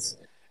experience.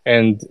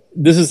 And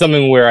this is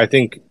something where I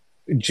think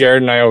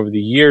Jared and I, over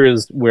the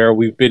years, where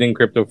we've been in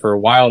crypto for a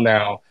while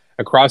now,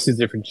 across these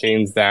different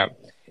chains that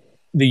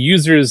the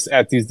users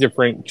at these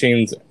different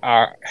chains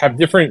have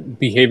different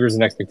behaviors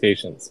and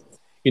expectations.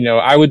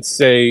 I would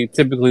say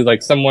typically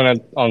like someone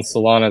on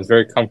Solana is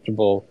very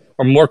comfortable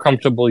or more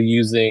comfortable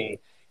using,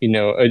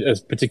 a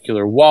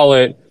particular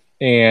wallet.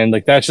 And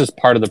like, that's just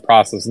part of the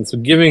process. And so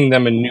giving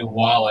them a new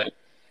wallet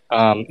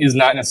is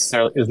not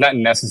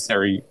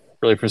necessary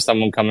really for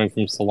someone coming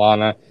from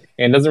Solana,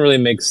 and doesn't really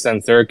make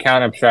sense. Their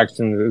account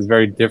abstraction is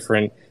very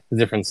different, a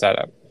different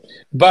setup.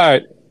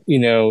 But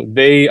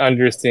they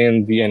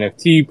understand the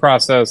NFT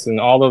process and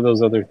all of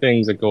those other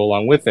things that go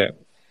along with it.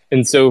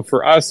 And so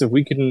for us, if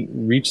we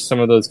can reach some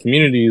of those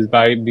communities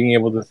by being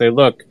able to say,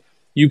 look,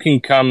 you can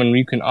come and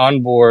you can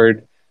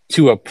onboard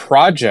to a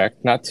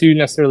project, not to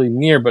necessarily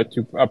Near, but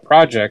to a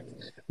project.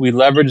 We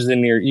leverage the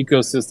Near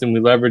ecosystem.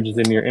 We leverage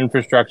the Near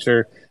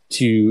infrastructure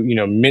to,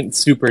 mint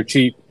super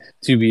cheap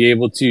to be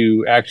able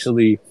to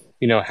actually,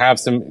 have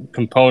some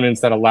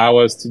components that allow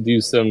us to do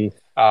some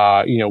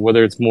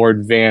whether it's more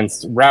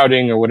advanced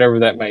routing or whatever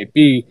that might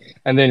be.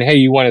 And then, hey,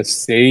 you want to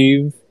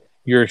save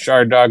your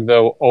ShardDog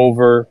though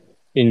over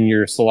in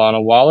your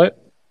Solana wallet?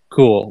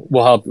 Cool.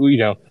 We'll help,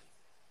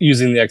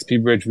 using the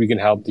XP bridge, we can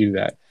help do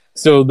that.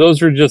 So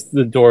those are just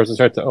the doors that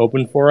start to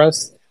open for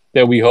us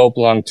that we hope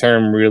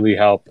long-term really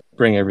help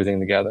bring everything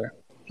together.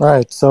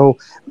 Right. So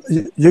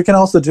you can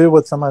also do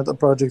what some other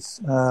projects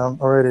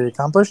already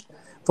accomplished.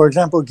 For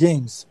example,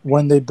 games,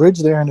 when they bridge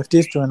their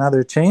NFTs to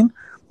another chain,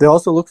 they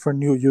also look for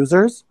new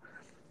users,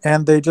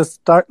 and they just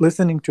start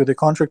listening to the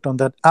contract on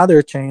that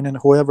other chain, and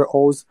whoever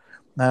owes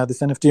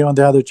this NFT on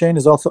the other chain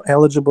is also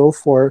eligible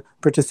for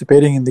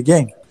participating in the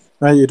game.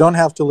 Right? You don't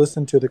have to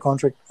listen to the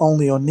contract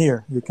only on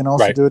Near. You can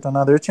also do it on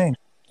other chains.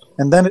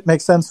 And then it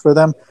makes sense for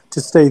them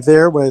to stay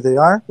there where they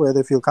are, where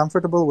they feel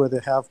comfortable, where they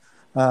have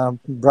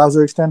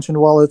browser extension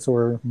wallets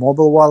or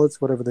mobile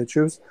wallets, whatever they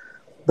choose.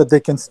 But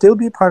they can still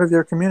be part of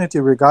your community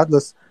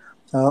regardless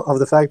of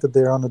the fact that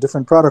they're on a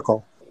different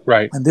protocol.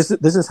 Right. And this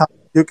is how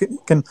you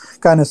can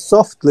kind of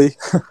softly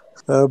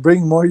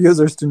bring more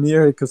users to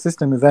Near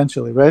ecosystem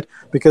eventually, right?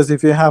 Because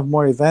if you have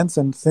more events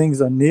and things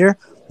on Near,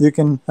 you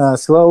can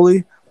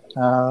slowly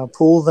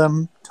pull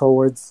them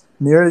towards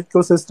Near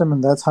ecosystem,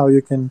 and that's how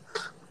you can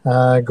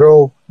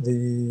grow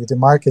the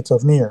market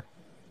of Near.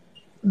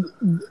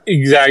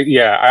 Exactly.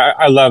 Yeah,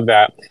 I love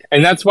that.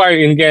 And that's why,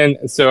 and again,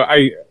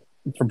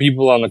 for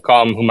people on the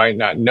call who might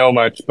not know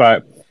much,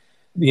 but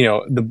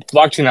the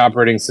blockchain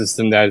operating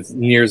system that is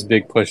Near's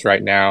big push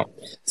right now.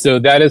 So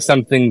that is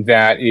something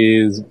that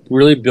is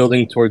really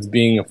building towards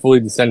being a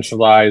fully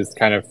decentralized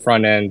kind of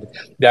front end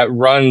that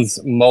runs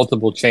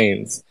multiple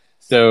chains.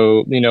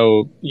 So,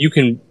 you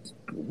can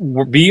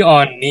be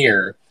on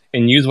Near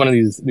and use one of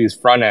these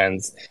front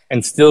ends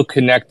and still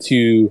connect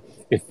to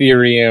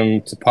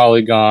Ethereum, to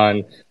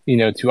Polygon,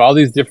 to all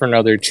these different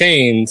other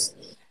chains.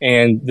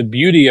 And the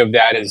beauty of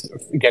that is,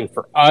 again,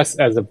 for us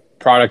as a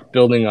product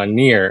building on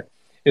Near,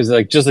 is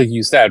like, just like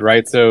you said,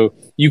 right? So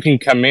you can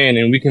come in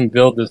and we can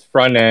build this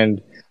front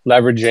end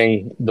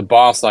leveraging the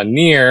boss on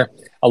Near,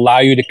 allow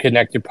you to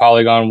connect your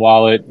Polygon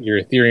wallet,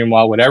 your Ethereum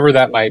wallet, whatever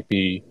that might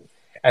be.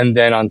 And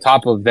then on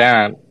top of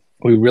that,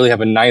 we really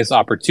have a nice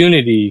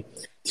opportunity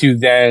to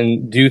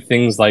then do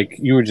things like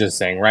you were just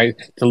saying, right?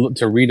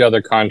 To read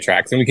other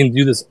contracts. And we can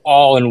do this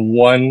all in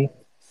one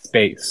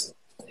space.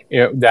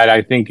 That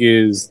I think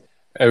is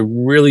a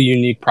really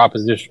unique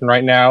proposition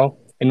right now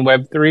in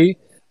Web3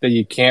 that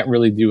you can't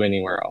really do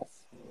anywhere else.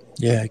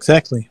 Yeah,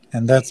 exactly.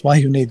 And that's why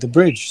you need the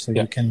bridge. So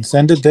you can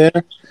send it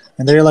there,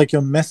 and they're like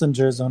your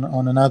messengers in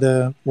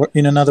another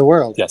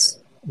world. Yes.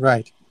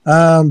 Right.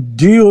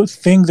 Do you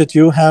think that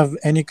you have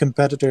any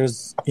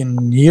competitors in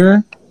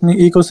Near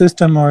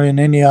ecosystem or in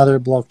any other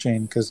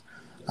blockchain? Because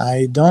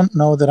I don't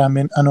know that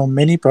I know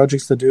many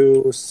projects that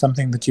do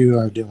something that you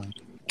are doing.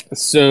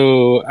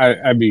 So,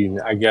 I mean,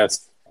 I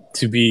guess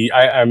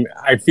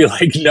I feel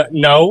like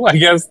no, I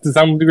guess to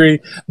some degree,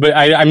 but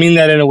I mean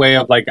that in a way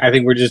of like, I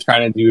think we're just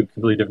trying to do a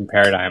completely different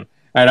paradigm.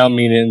 I don't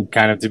mean it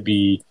kind of to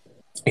be,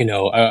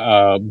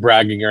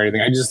 bragging or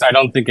anything. I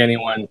don't think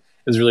anyone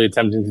is really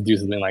attempting to do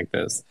something like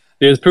this.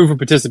 There's proof of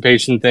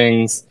participation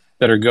things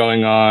that are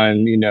going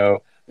on,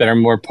 that are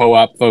more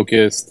POAP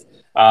focused.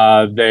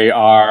 They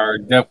are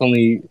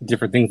definitely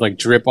different things like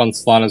Drip on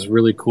Solana is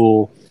really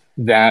cool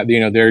that,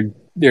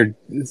 they're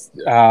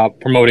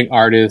promoting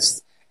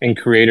artists and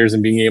creators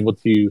and being able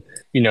to,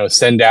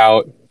 send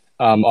out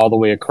all the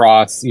way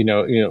across,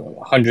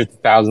 hundreds of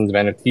thousands of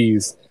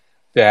NFTs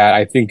that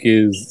I think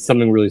is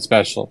something really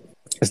special.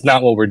 It's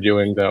not what we're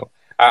doing, though.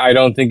 I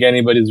don't think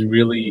anybody's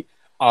really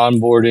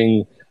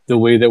onboarding the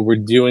way that we're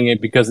doing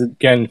it because,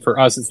 again, for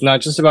us, it's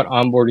not just about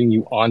onboarding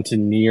you onto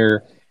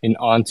Near and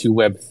onto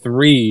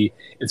Web3.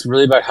 It's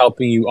really about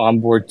helping you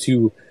onboard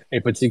to a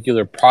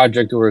particular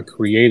project or a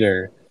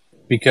creator.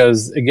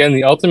 Because, again,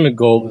 the ultimate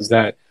goal is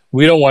that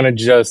we don't want to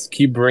just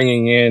keep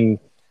bringing in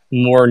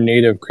more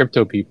native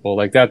crypto people.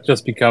 Like that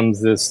just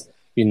becomes this,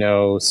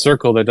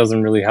 circle that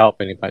doesn't really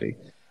help anybody.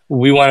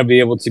 We want to be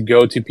able to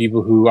go to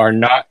people who are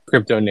not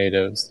crypto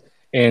natives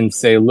and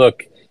say,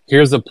 look,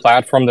 here's a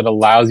platform that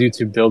allows you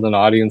to build an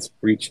audience,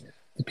 reach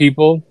the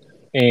people.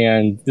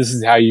 and this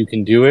is how you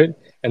can do it.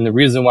 And the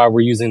reason why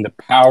we're using the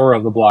power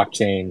of the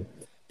blockchain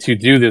to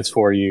do this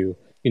for you,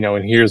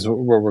 and here's what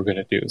we're going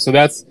to do. So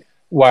that's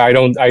why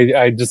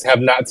I just have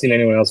not seen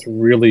anyone else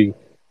really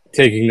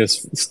taking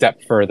this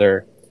step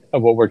further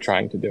of what we're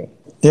trying to do.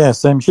 Yeah,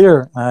 same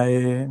here.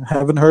 I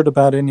haven't heard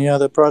about any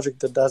other project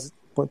that does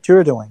what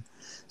you're doing.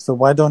 So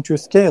why don't you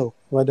scale?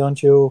 Why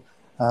don't you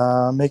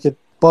make it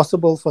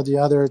possible for the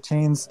other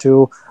chains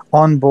to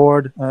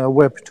onboard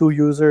Web2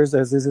 users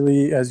as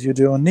easily as you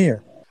do on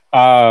Near?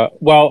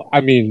 Well,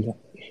 I mean,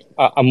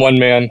 I'm one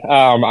man.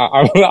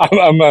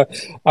 I'm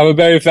a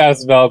very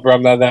fast developer.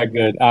 I'm not that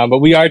good, but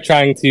we are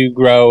trying to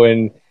grow,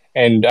 and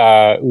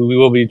we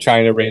will be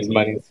trying to raise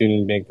money soon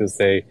and make this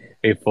a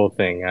full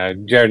thing.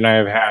 Jared and I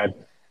have had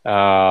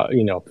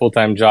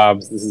full-time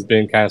jobs. This has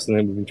been kind of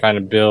something we've been trying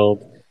to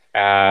build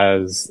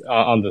as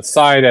on the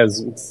side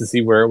as to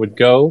see where it would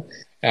go.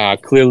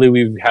 Clearly,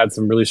 we've had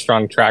some really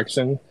strong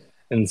traction,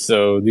 and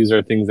so these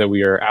are things that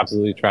we are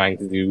absolutely trying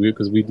to do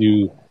because we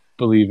do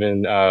believe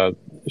in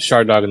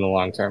ShardDog in the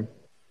long term.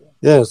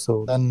 Yeah,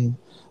 so then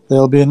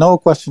there'll be no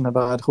question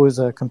about who is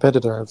a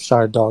competitor of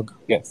ShardDog.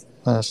 Yes.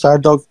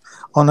 ShardDog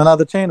on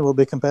another chain will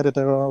be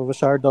competitor of a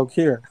ShardDog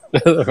here.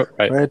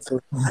 Right? So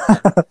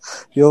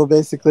you'll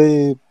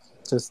basically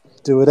just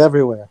do it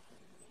everywhere.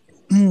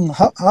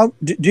 How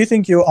do you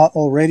think you are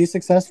already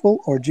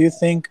successful, or do you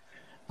think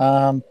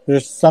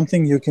there's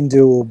something you can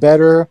do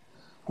better,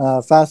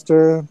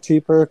 faster,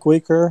 cheaper,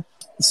 quicker?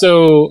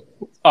 So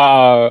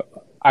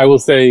I will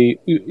say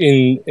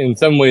in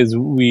some ways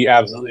we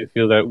absolutely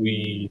feel that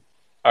we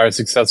are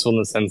successful in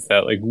the sense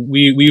that like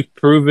we've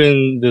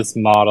proven this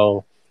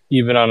model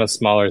even on a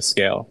smaller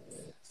scale.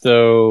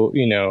 So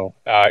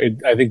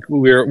I think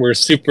we're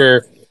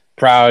super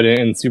proud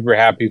and super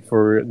happy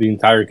for the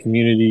entire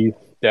community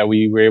that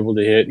we were able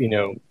to hit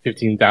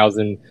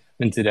 15,000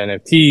 minted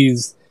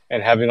NFTs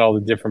and having all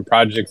the different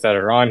projects that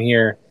are on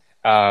here.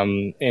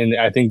 And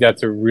I think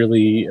that's a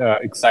really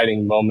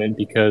exciting moment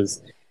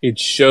because it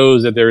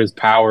shows that there is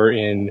power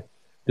in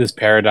this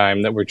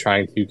paradigm that we're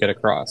trying to get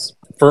across.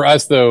 For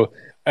us, though,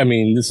 I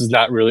mean, this is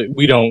not really,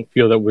 we don't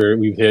feel that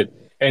we've hit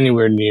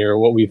anywhere near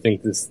what we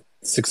think this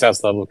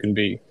success level can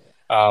be.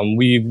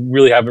 We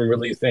really haven't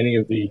released any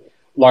of the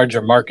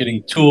larger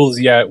marketing tools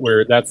yet,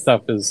 where that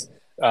stuff is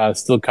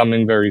still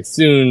coming very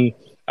soon.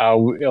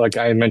 Like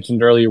I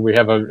mentioned earlier, we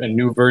have a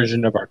new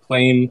version of our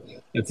claim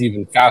that's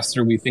even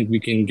faster. We think we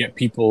can get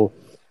people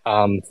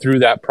through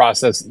that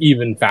process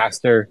even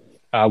faster.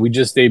 We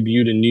just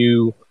debuted a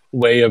new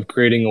way of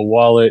creating a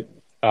wallet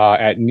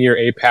at Near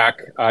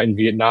APAC in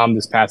Vietnam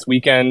this past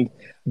weekend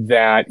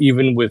that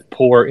even with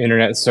poor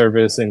internet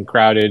service and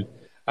crowded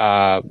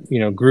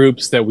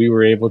groups, that we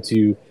were able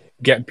to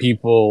get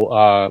people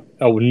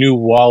a new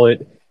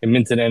wallet and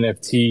mint an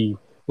NFT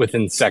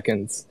within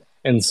seconds.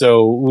 And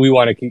so we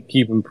want to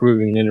keep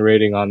improving and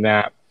iterating on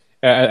that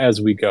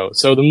as we go.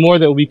 So the more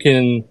that we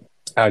can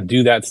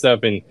do that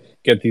stuff and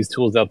get these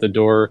tools out the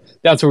door,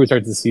 that's where we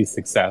start to see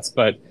success.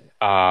 But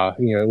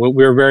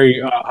we're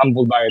very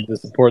humbled by the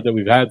support that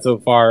we've had so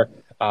far,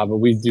 but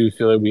we do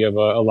feel that we have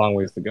a long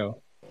ways to go.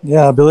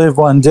 Yeah, I believe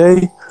one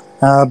day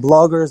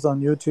bloggers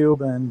on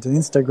YouTube and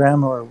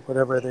Instagram or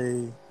whatever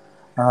they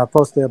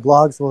post their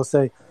blogs will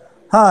say,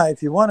 hi,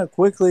 if you want to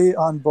quickly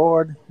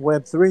onboard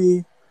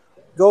Web3,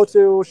 go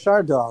to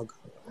ShardDog.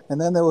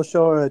 And then they will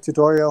show a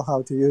tutorial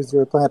how to use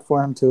your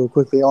platform to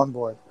quickly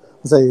onboard.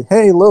 Say,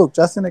 hey, look,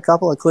 just in a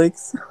couple of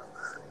clicks,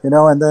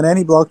 and then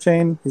any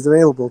blockchain is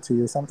available to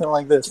you, something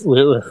like this.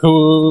 That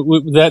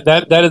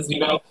is,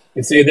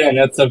 you say that, and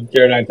that's something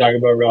Jared and I talk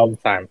about all the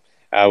time.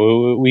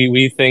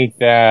 We think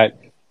that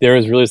there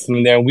is really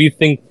something there. And we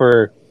think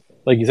for,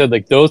 like you said,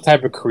 like those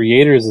type of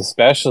creators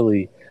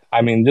especially,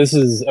 I mean, this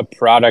is a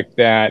product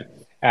that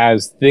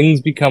as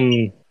things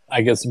become,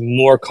 I guess,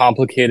 more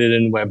complicated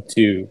in Web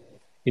 2,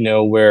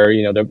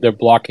 where, they're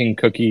blocking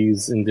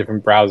cookies in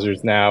different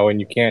browsers now and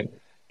you can't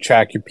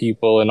track your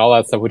people and all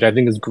that stuff, which I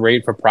think is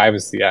great for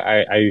privacy.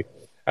 I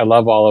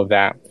love all of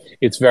that.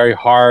 It's very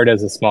hard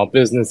as a small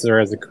business or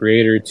as a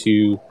creator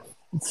to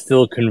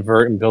still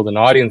convert and build an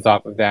audience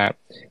off of that.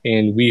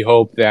 And we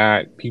hope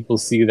that people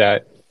see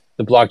that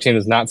the blockchain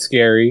is not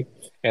scary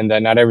and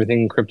that not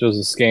everything in crypto is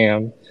a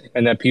scam,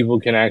 and that people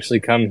can actually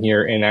come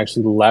here and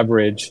actually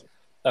leverage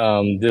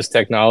this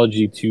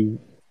technology to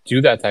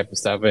do that type of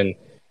stuff. And,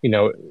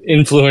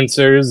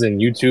 influencers and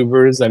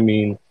YouTubers, I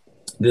mean,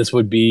 this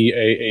would be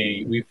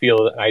we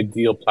feel, an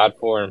ideal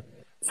platform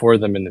for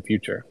them in the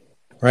future.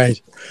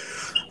 Right.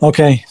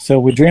 Okay, so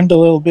we dreamed a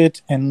little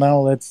bit, and now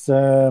let's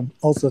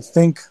also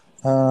think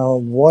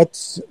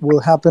what will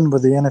happen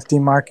with the NFT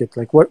market.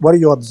 Like, what are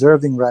you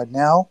observing right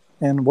now,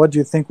 and what do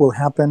you think will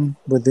happen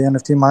with the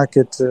NFT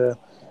market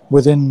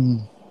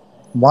within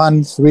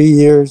 1-3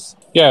 years?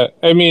 Yeah,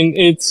 I mean,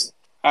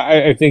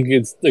 I think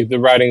it's like the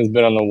writing has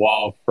been on the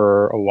wall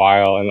for a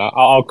while, and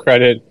I'll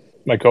credit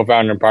my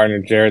co-founder and partner,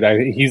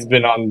 Jared. He's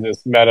been on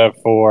this meta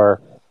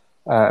for,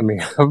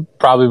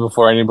 probably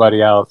before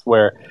anybody else,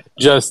 where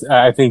just,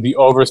 I think the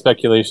over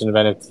speculation of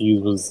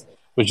NFTs was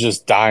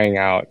just dying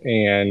out.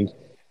 And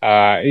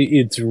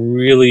it's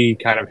really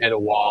kind of hit a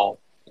wall.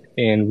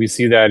 And we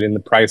see that in the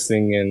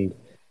pricing, and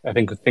I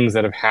think the things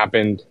that have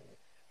happened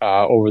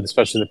over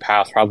especially the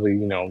past probably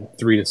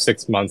 3 to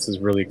 6 months has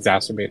really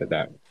exacerbated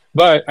that.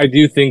 But I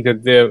do think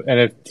that the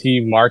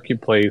NFT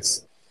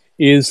marketplace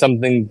is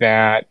something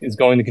that is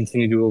going to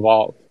continue to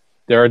evolve.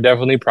 There are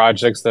definitely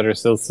projects that are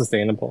still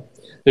sustainable.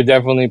 There are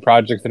definitely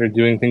projects that are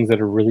doing things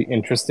that are really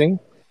interesting.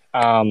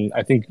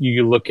 I think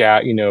you look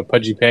at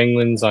Pudgy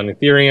Penguins on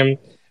Ethereum,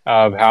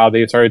 of how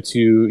they've started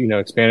to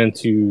expand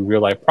into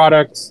real life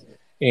products,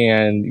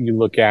 and you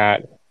look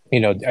at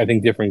I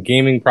think different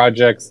gaming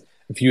projects.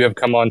 A few have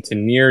come on to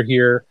Near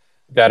here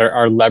that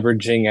are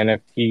leveraging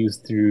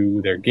NFTs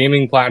through their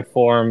gaming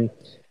platform.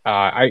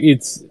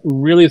 It's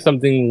really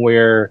something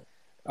where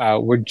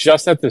we're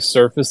just at the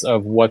surface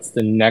of what's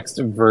the next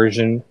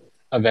version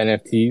of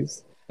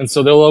NFTs. And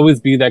so there'll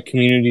always be that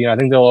community. And I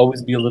think there'll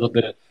always be a little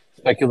bit of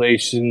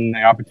speculation,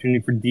 the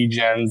opportunity for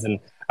degens. And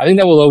I think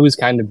that will always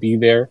kind of be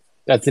there.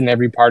 That's in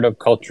every part of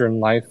culture and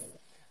life.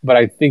 But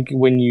I think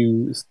when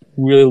you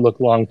really look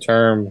long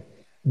term,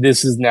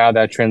 this is now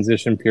that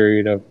transition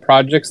period of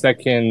projects that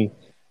can,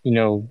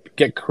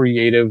 get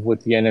creative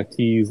with the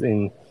NFTs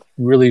and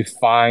really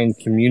find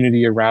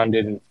community around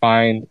it and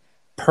find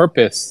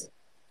purpose.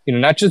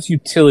 Not just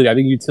utility. I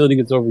think utility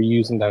gets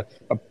overused, and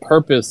a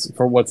purpose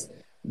for what's,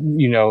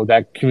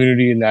 that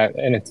community and that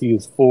NFT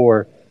is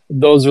for.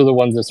 Those are the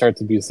ones that start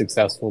to be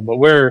successful. But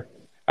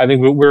I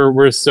think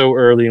we're so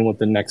early in what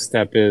the next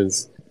step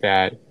is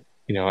that,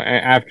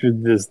 after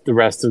the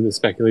rest of the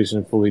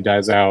speculation fully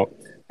dies out,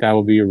 that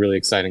will be a really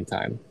exciting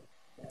time.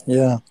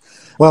 Yeah.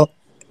 Well,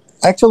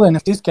 actually,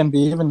 NFTs can be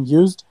even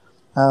used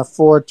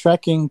for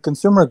tracking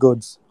consumer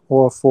goods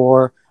or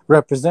for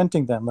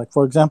representing them. Like,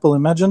 for example,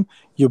 imagine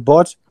you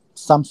bought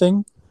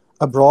something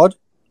abroad,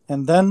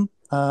 and then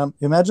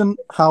imagine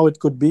how it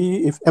could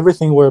be if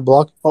everything were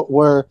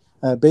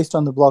based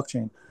on the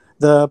blockchain.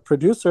 The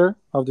producer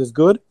of this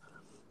good,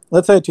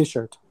 let's say a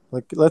T-shirt.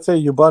 Like, let's say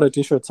you bought a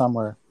T-shirt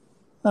somewhere.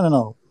 I don't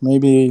know,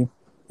 maybe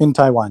in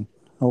Taiwan.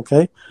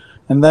 Okay.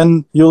 And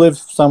then you live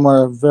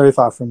somewhere very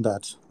far from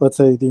that, let's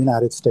say the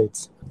United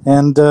States.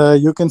 And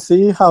you can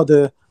see how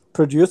the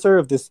producer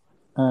of this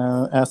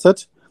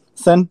asset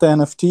sent the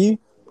NFT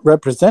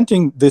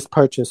representing this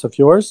purchase of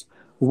yours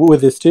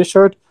with this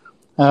T-shirt,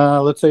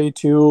 let's say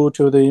to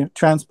the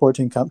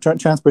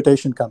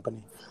transportation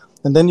company.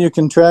 And then you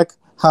can track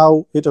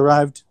how it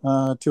arrived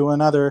to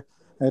another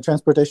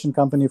transportation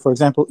company, for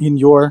example, in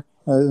your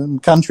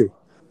country.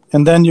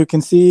 And then you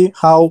can see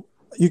how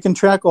you can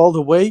track all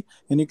the way,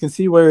 and you can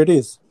see where it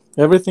is.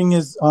 Everything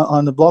is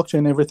on the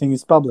blockchain. Everything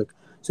is public.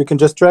 So you can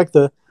just track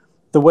the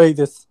way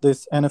this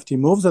NFT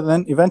moves, and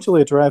then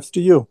eventually it arrives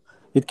to you.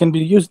 It can be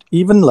used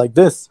even like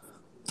this.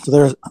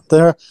 So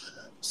there are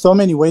so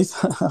many ways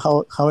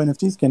how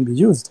NFTs can be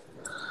used.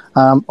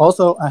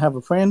 Also, I have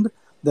a friend.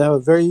 They have a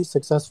very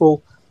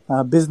successful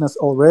business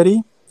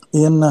already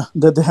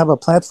that they have a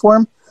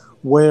platform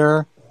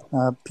where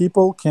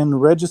people can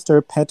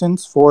register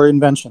patents for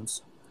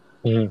inventions.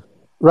 Mm-hmm.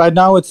 Right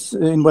now, it's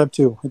in Web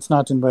 2. It's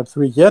not in Web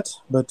 3 yet,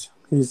 but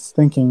he's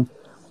thinking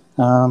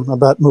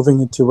about moving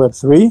it to Web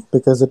 3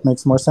 because it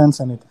makes more sense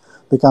and it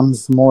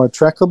becomes more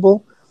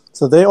trackable.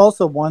 So they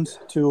also want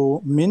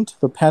to mint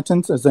the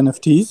patents as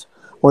NFTs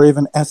or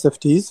even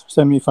SFTs,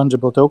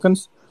 semi-fungible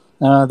tokens.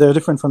 They're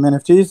different from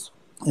NFTs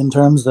in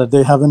terms that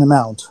they have an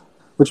amount,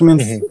 which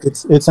means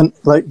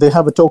like they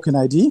have a token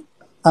ID,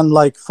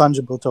 unlike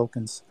fungible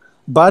tokens,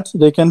 but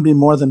they can be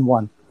more than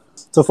one.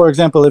 So, for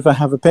example, if I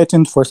have a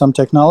patent for some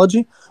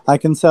technology, I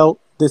can sell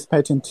this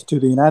patent to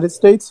the United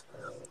States,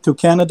 to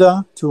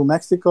Canada, to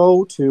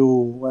Mexico,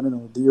 to, I don't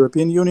know, the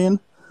European Union,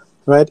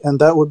 right? And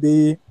that would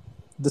be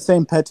the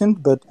same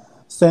patent, but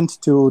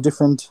sent to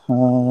different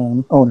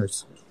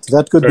owners. So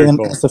that could be an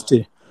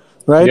SFT,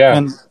 right? Yeah.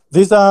 And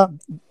these are,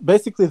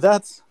 basically,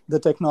 that's the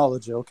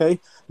technology, okay?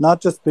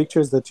 Not just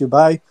pictures that you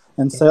buy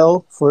and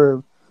sell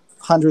for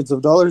hundreds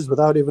of dollars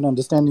without even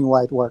understanding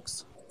why it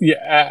works.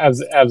 Yeah,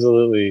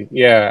 absolutely.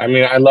 Yeah, I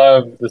mean, I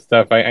love the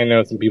stuff. I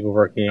know some people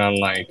working on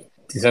like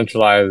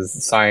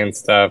decentralized science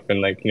stuff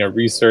and like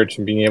research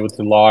and being able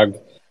to log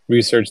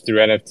research through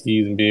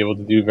NFTs and be able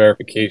to do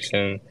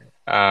verification.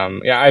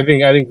 Yeah, I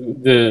think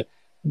the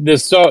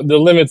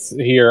limits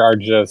here are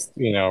just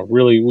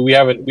really we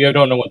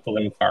don't know what the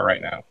limits are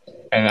right now,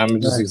 and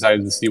I'm just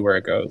excited to see where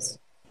it goes.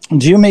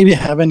 Do you maybe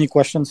have any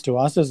questions to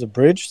us as a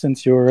bridge,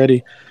 since you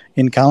already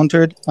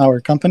encountered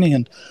our company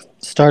and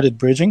started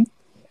bridging?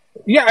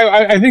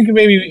 Yeah, I think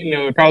maybe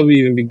it'd probably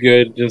even be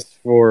good just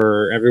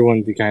for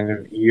everyone to kind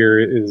of hear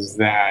is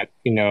that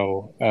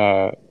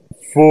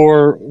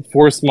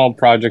for small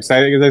projects,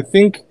 I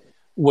think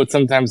what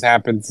sometimes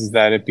happens is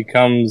that it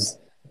becomes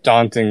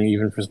daunting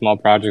even for small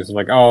projects.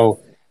 Like,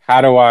 oh,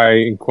 how do I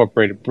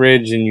incorporate a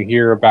bridge? And you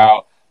hear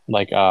about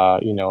like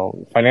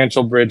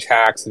financial bridge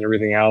hacks and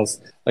everything else.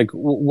 Like,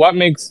 what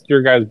makes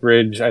your guys'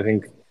 bridge, I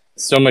think,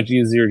 so much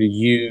easier to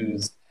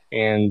use,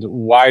 and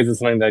why is it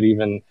something that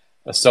even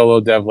a solo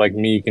dev like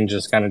me can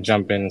just kind of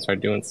jump in and start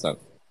doing stuff?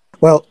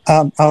 Well,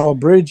 our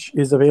bridge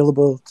is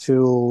available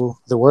to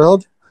the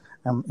world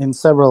in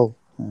several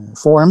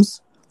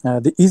forms.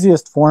 The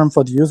easiest form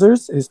for the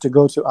users is to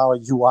go to our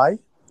UI,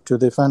 to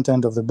the front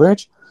end of the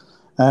bridge.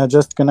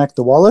 Just connect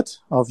the wallet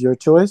of your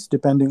choice,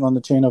 depending on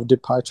the chain of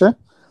departure,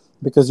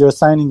 because you're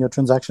assigning your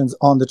transactions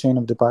on the chain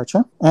of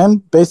departure.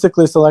 And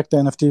basically select the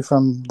NFT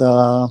from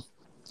the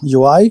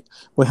UI.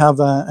 We have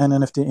an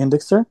NFT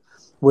indexer,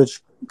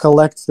 which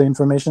collects the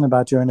information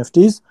about your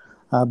NFTs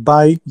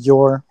by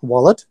your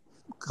wallet,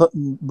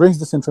 brings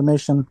this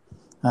information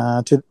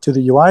to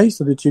the UI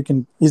so that you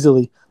can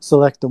easily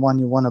select the one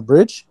you want to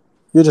bridge.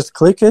 You just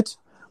click it.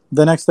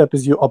 The next step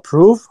is you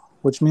approve,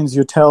 which means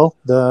you tell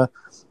the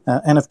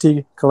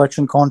NFT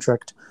collection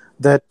contract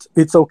that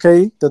it's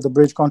okay that the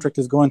bridge contract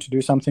is going to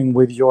do something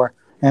with your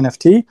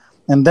NFT,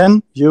 and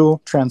then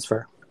you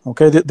transfer.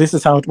 Okay, this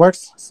is how it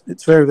works.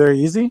 It's very, very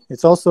easy.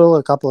 It's also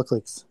a couple of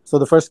clicks. So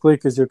the first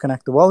click is you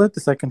connect the wallet. The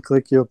second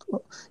click, you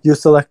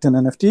select an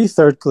NFT.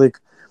 Third click,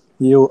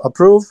 you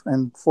approve.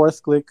 And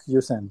fourth click,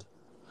 you send.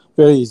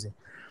 Very easy.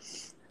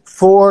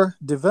 For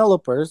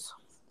developers,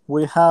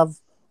 we have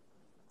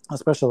a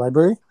special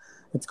library.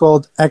 It's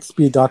called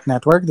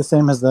XP.NETWORK, the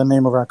same as the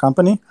name of our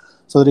company,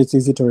 so that it's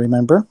easy to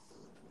remember.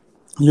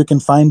 You can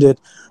find it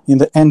in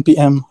the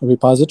NPM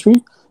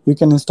repository. You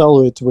can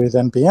install it with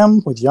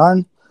NPM, with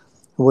Yarn,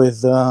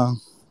 with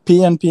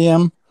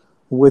PNPM,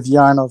 with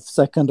Yarn of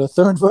second or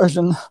third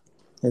version.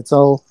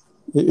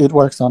 It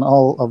works on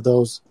all of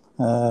those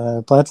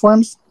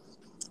platforms,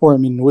 or I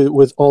mean,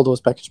 with all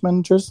those package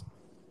managers.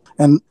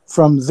 And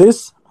from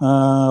this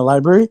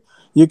library,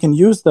 you can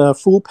use the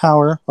full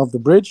power of the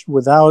bridge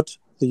without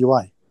the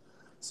UI.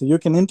 So you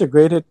can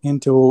integrate it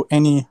into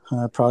any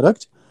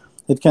product.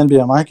 It can be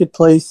a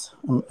marketplace,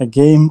 a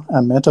game,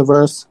 a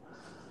metaverse,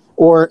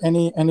 or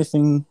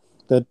anything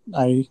that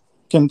I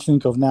can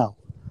think of now.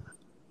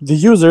 The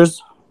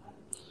users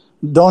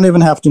don't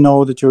even have to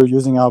know that you're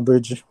using our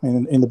bridge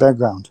in the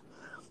background.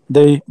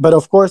 But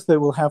of course, they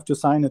will have to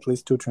sign at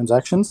least 2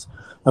 transactions,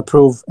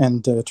 approve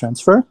and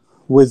transfer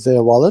with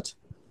their wallet.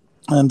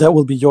 And that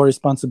will be your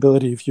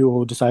responsibility if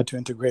you decide to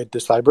integrate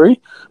this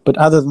library. But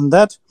other than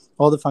that,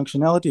 all the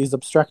functionality is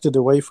abstracted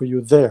away for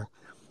you there.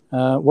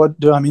 What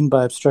do I mean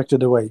by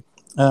abstracted away?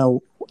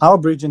 Our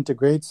bridge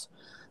integrates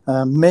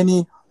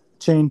many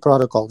chain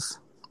protocols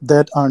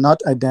that are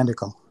not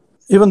identical.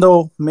 Even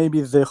though maybe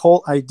the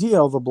whole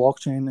idea of a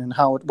blockchain and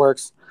how it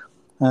works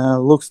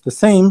looks the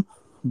same,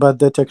 but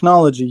the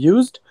technology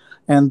used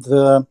and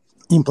the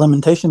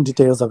implementation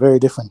details are very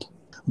different.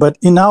 But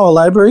in our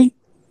library,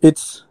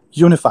 it's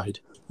unified.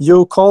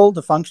 You call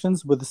the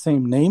functions with the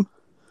same name.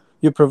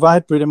 You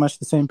provide pretty much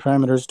the same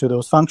parameters to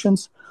those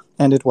functions,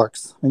 and it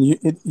works. And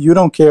you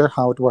don't care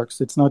how it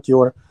works. It's not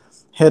your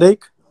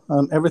headache.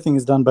 Everything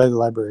is done by the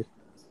library.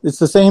 It's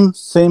the same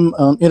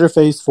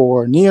interface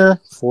for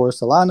Near, for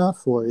Solana,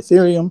 for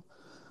Ethereum,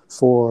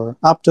 for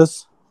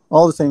Aptos,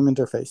 all the same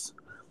interface.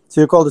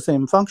 So you call the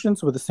same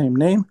functions with the same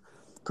name,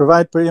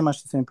 provide pretty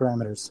much the same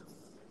parameters.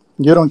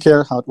 You don't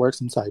care how it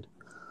works inside.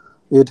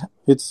 It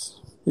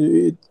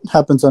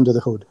happens under the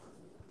hood.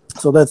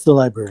 So that's the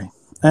library.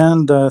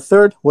 And the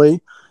third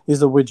way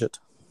is a widget.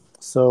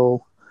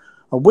 So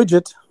a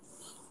widget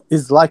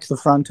is like the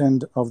front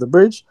end of the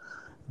bridge,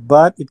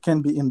 but it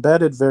can be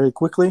embedded very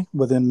quickly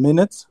within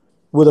minutes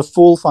with a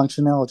full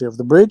functionality of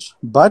the bridge.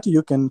 But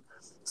you can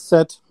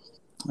set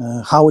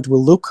how it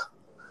will look,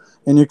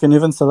 and you can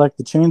even select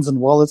the chains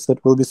and wallets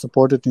that will be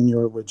supported in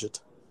your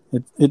widget.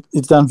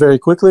 It's done very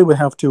quickly. We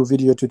have 2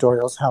 video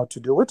tutorials how to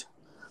do it.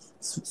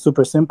 It's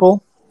super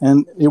simple,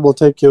 and it will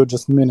take you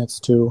just minutes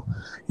to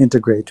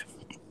integrate.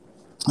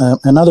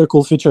 Another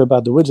cool feature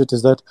about the widget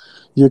is that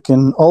you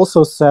can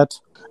also set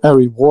a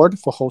reward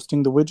for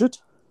hosting the widget.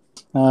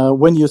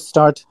 When you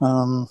start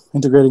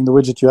integrating the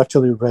widget, you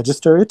actually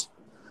register it.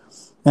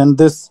 And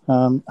this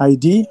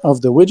ID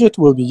of the widget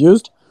will be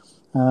used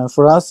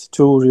for us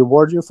to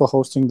reward you for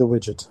hosting the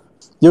widget.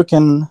 You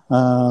can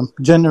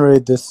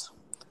generate this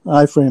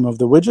iframe of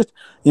the widget,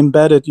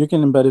 embed it. You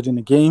can embed it in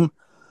a game,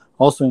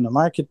 also in a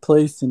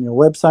marketplace, in your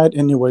website,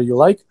 anywhere you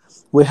like.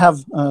 We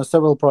have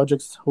several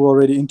projects who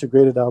already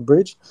integrated our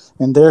bridge,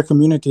 and their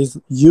communities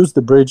use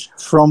the bridge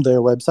from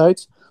their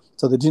websites,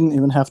 so they didn't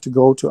even have to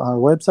go to our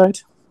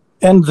website.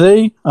 And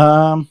they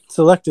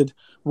selected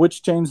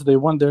which chains they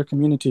want their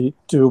community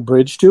to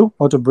bridge to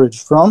or to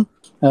bridge from,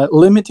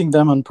 limiting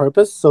them on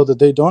purpose so that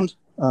they don't,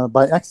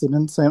 by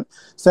accident,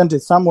 send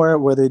it somewhere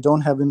where they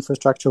don't have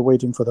infrastructure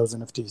waiting for those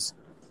NFTs.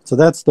 So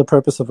that's the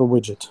purpose of a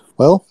widget.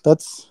 Well,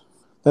 that's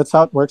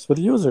how it works with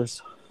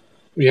users.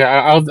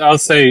 Yeah, I'll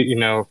say,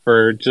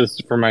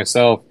 for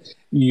myself,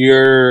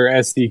 your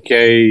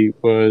SDK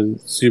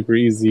was super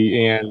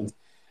easy, and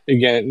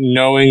again,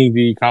 knowing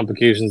the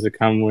complications that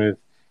come with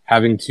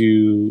having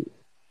to,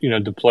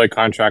 deploy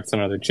contracts on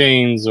other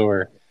chains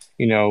or,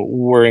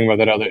 worrying about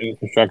that other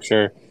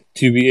infrastructure,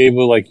 to be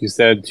able, like you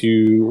said,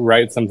 to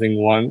write something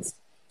once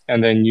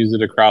and then use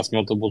it across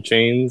multiple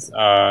chains,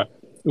 it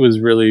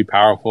was really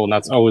powerful, and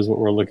that's always what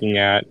we're looking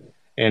at.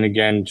 And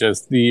again,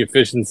 just the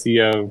efficiency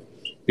of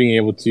being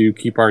able to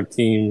keep our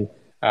team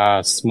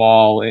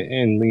small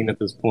and lean at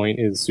this point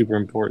is super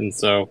important.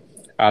 So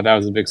that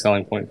was a big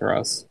selling point for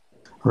us.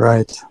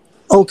 Right.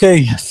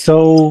 Okay,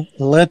 so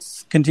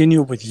let's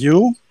continue with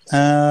you.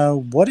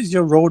 What is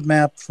your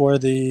roadmap for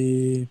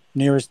the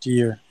nearest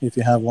year, if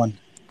you have one?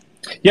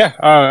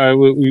 Yeah,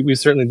 we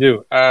certainly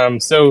do. We're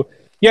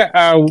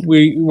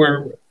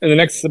in the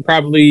next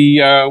probably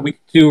week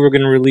or two. We're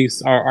going to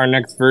release our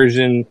next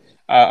version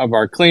of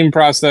our claim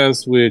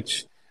process,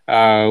 which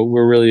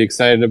we're really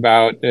excited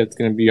about. It's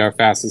going to be our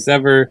fastest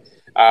ever.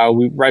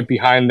 Right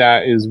behind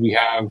that is we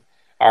have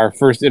our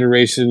first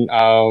iteration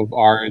of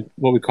our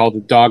what we call the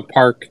dog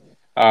park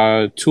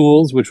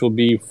tools, which will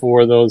be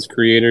for those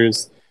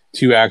creators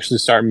to actually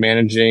start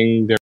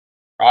managing their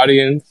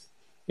audience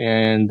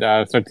and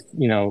start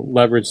to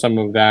leverage some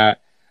of that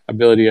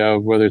ability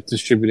of whether it's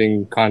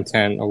distributing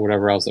content or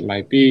whatever else it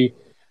might be.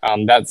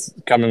 That's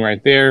coming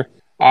right there.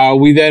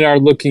 We then are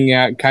looking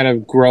at kind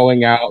of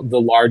growing out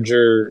the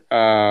larger,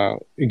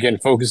 again,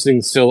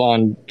 focusing still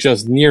on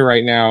just near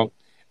right now,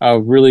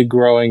 really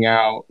growing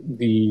out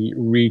the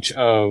reach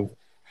of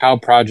how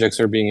projects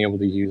are being able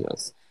to use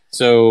us.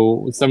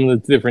 So some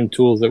of the different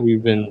tools that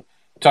we've been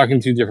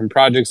talking to different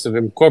projects of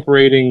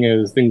incorporating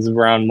is things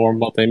around more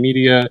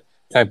multimedia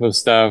type of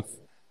stuff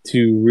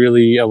to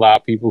really allow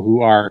people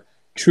who are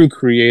true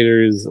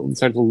creators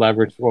start to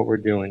leverage what we're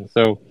doing.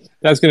 So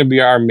that's going to be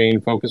our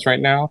main focus right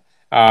now.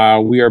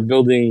 We are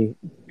building,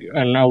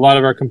 and a lot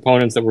of our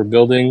components that we're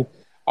building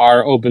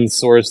are open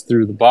source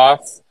through the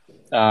bots.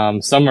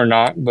 Some are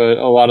not, but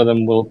a lot of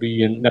them will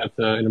be, and that's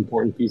an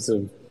important piece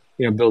of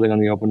building on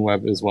the open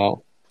web as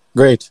well.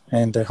 Great,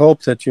 and I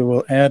hope that you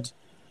will add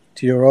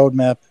to your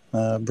roadmap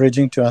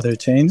bridging to other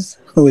chains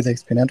with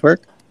XP.NETWORK.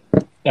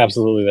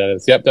 Absolutely, that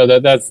is. Yep, no,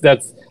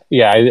 that's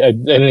yeah. I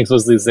didn't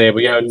explicitly say it,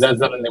 but yeah, that's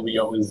something that we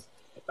always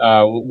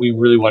we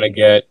really want to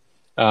get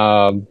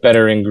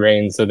better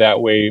ingrained, so that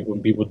way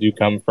when people do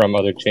come from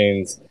other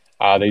chains,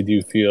 they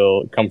do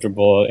feel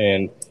comfortable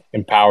and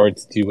empowered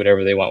to do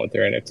whatever they want with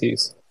their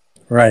NFTs.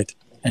 Right.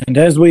 And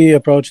as we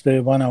approach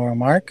the 1 hour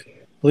mark,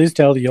 please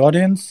tell the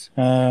audience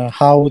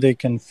how they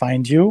can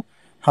find you,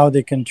 how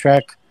they can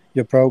track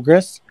your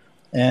progress,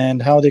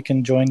 and how they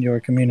can join your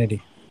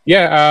community.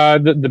 Yeah,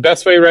 the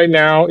best way right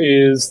now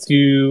is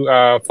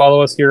to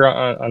follow us here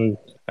on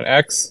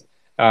X.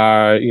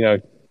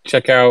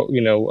 Check out,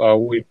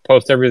 we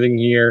post everything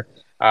here.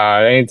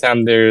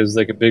 Anytime there's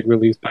like a big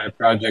release by a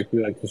project,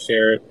 we like to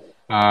share it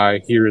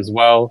here as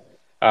well.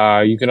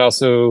 You can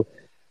also,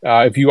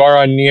 if you are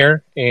on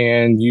Near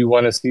and you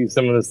want to see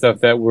some of the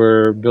stuff that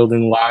we're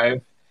building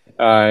live,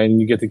 and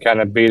you get to kind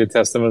of beta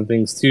test some of the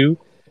things too,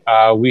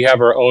 we have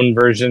our own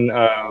version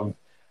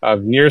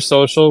of Near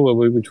Social,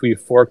 which we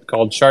forked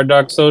called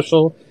ShardDog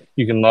Social.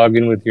 You can log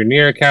in with your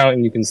Near account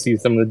and you can see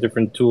some of the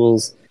different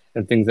tools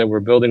and things that we're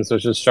building. So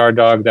it's just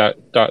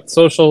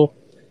shardog.social,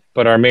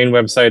 but our main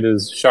website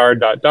is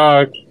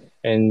shard.dog,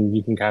 and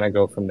you can kind of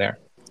go from there.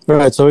 All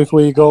right. So if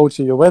we go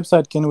to your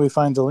website, can we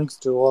find the links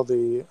to all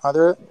the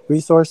other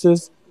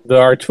resources?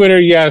 Our Twitter,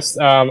 yes.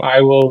 I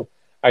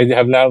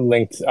have not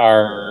linked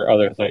our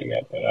other site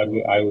yet, but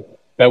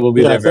that will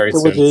be there very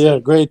soon. Yeah,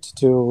 great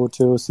to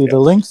see the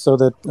links so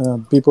that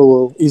people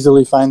will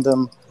easily find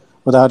them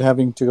without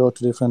having to go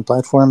to different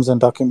platforms and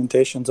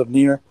documentations of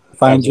Near.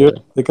 Find you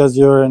because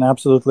you're an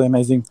absolutely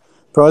amazing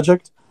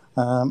project,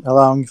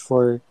 allowing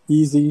for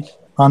easy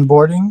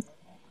onboarding,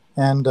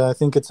 and I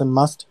think it's a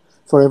must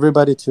for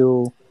everybody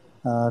to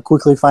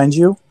quickly find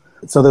you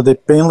so that they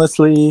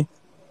painlessly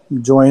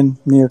join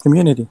Near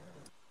community.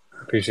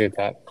 Appreciate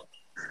that.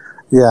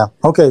 Yeah.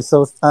 Okay.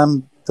 So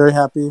I'm very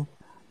happy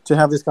to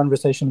have this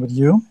conversation with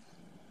you.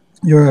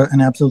 You're an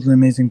absolutely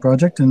amazing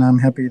project, and I'm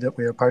happy that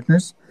we are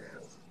partners.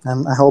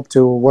 And I hope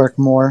to work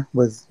more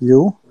with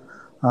you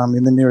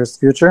in the nearest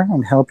future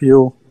and help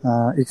you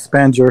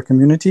expand your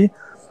community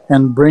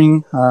and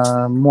bring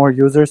more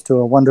users to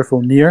a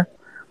wonderful Near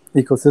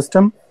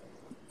ecosystem.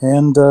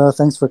 And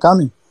thanks for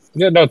coming.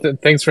 Yeah, no,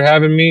 thanks for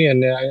having me,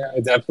 and I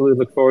absolutely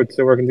look forward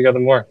to working together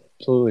more.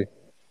 Absolutely.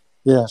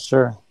 Yeah,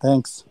 sure.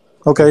 Thanks.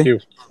 Okay. Thank you.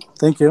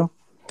 Thank you.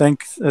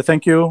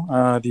 Thank you,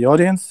 the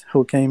audience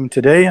who came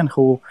today and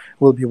who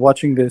will be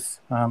watching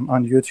this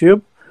on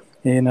YouTube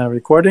in a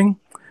recording.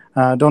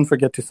 Don't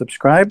forget to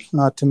subscribe,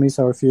 not to miss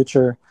our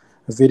future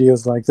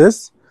videos like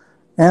this.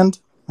 And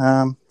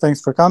thanks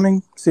for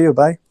coming. See you.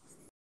 Bye.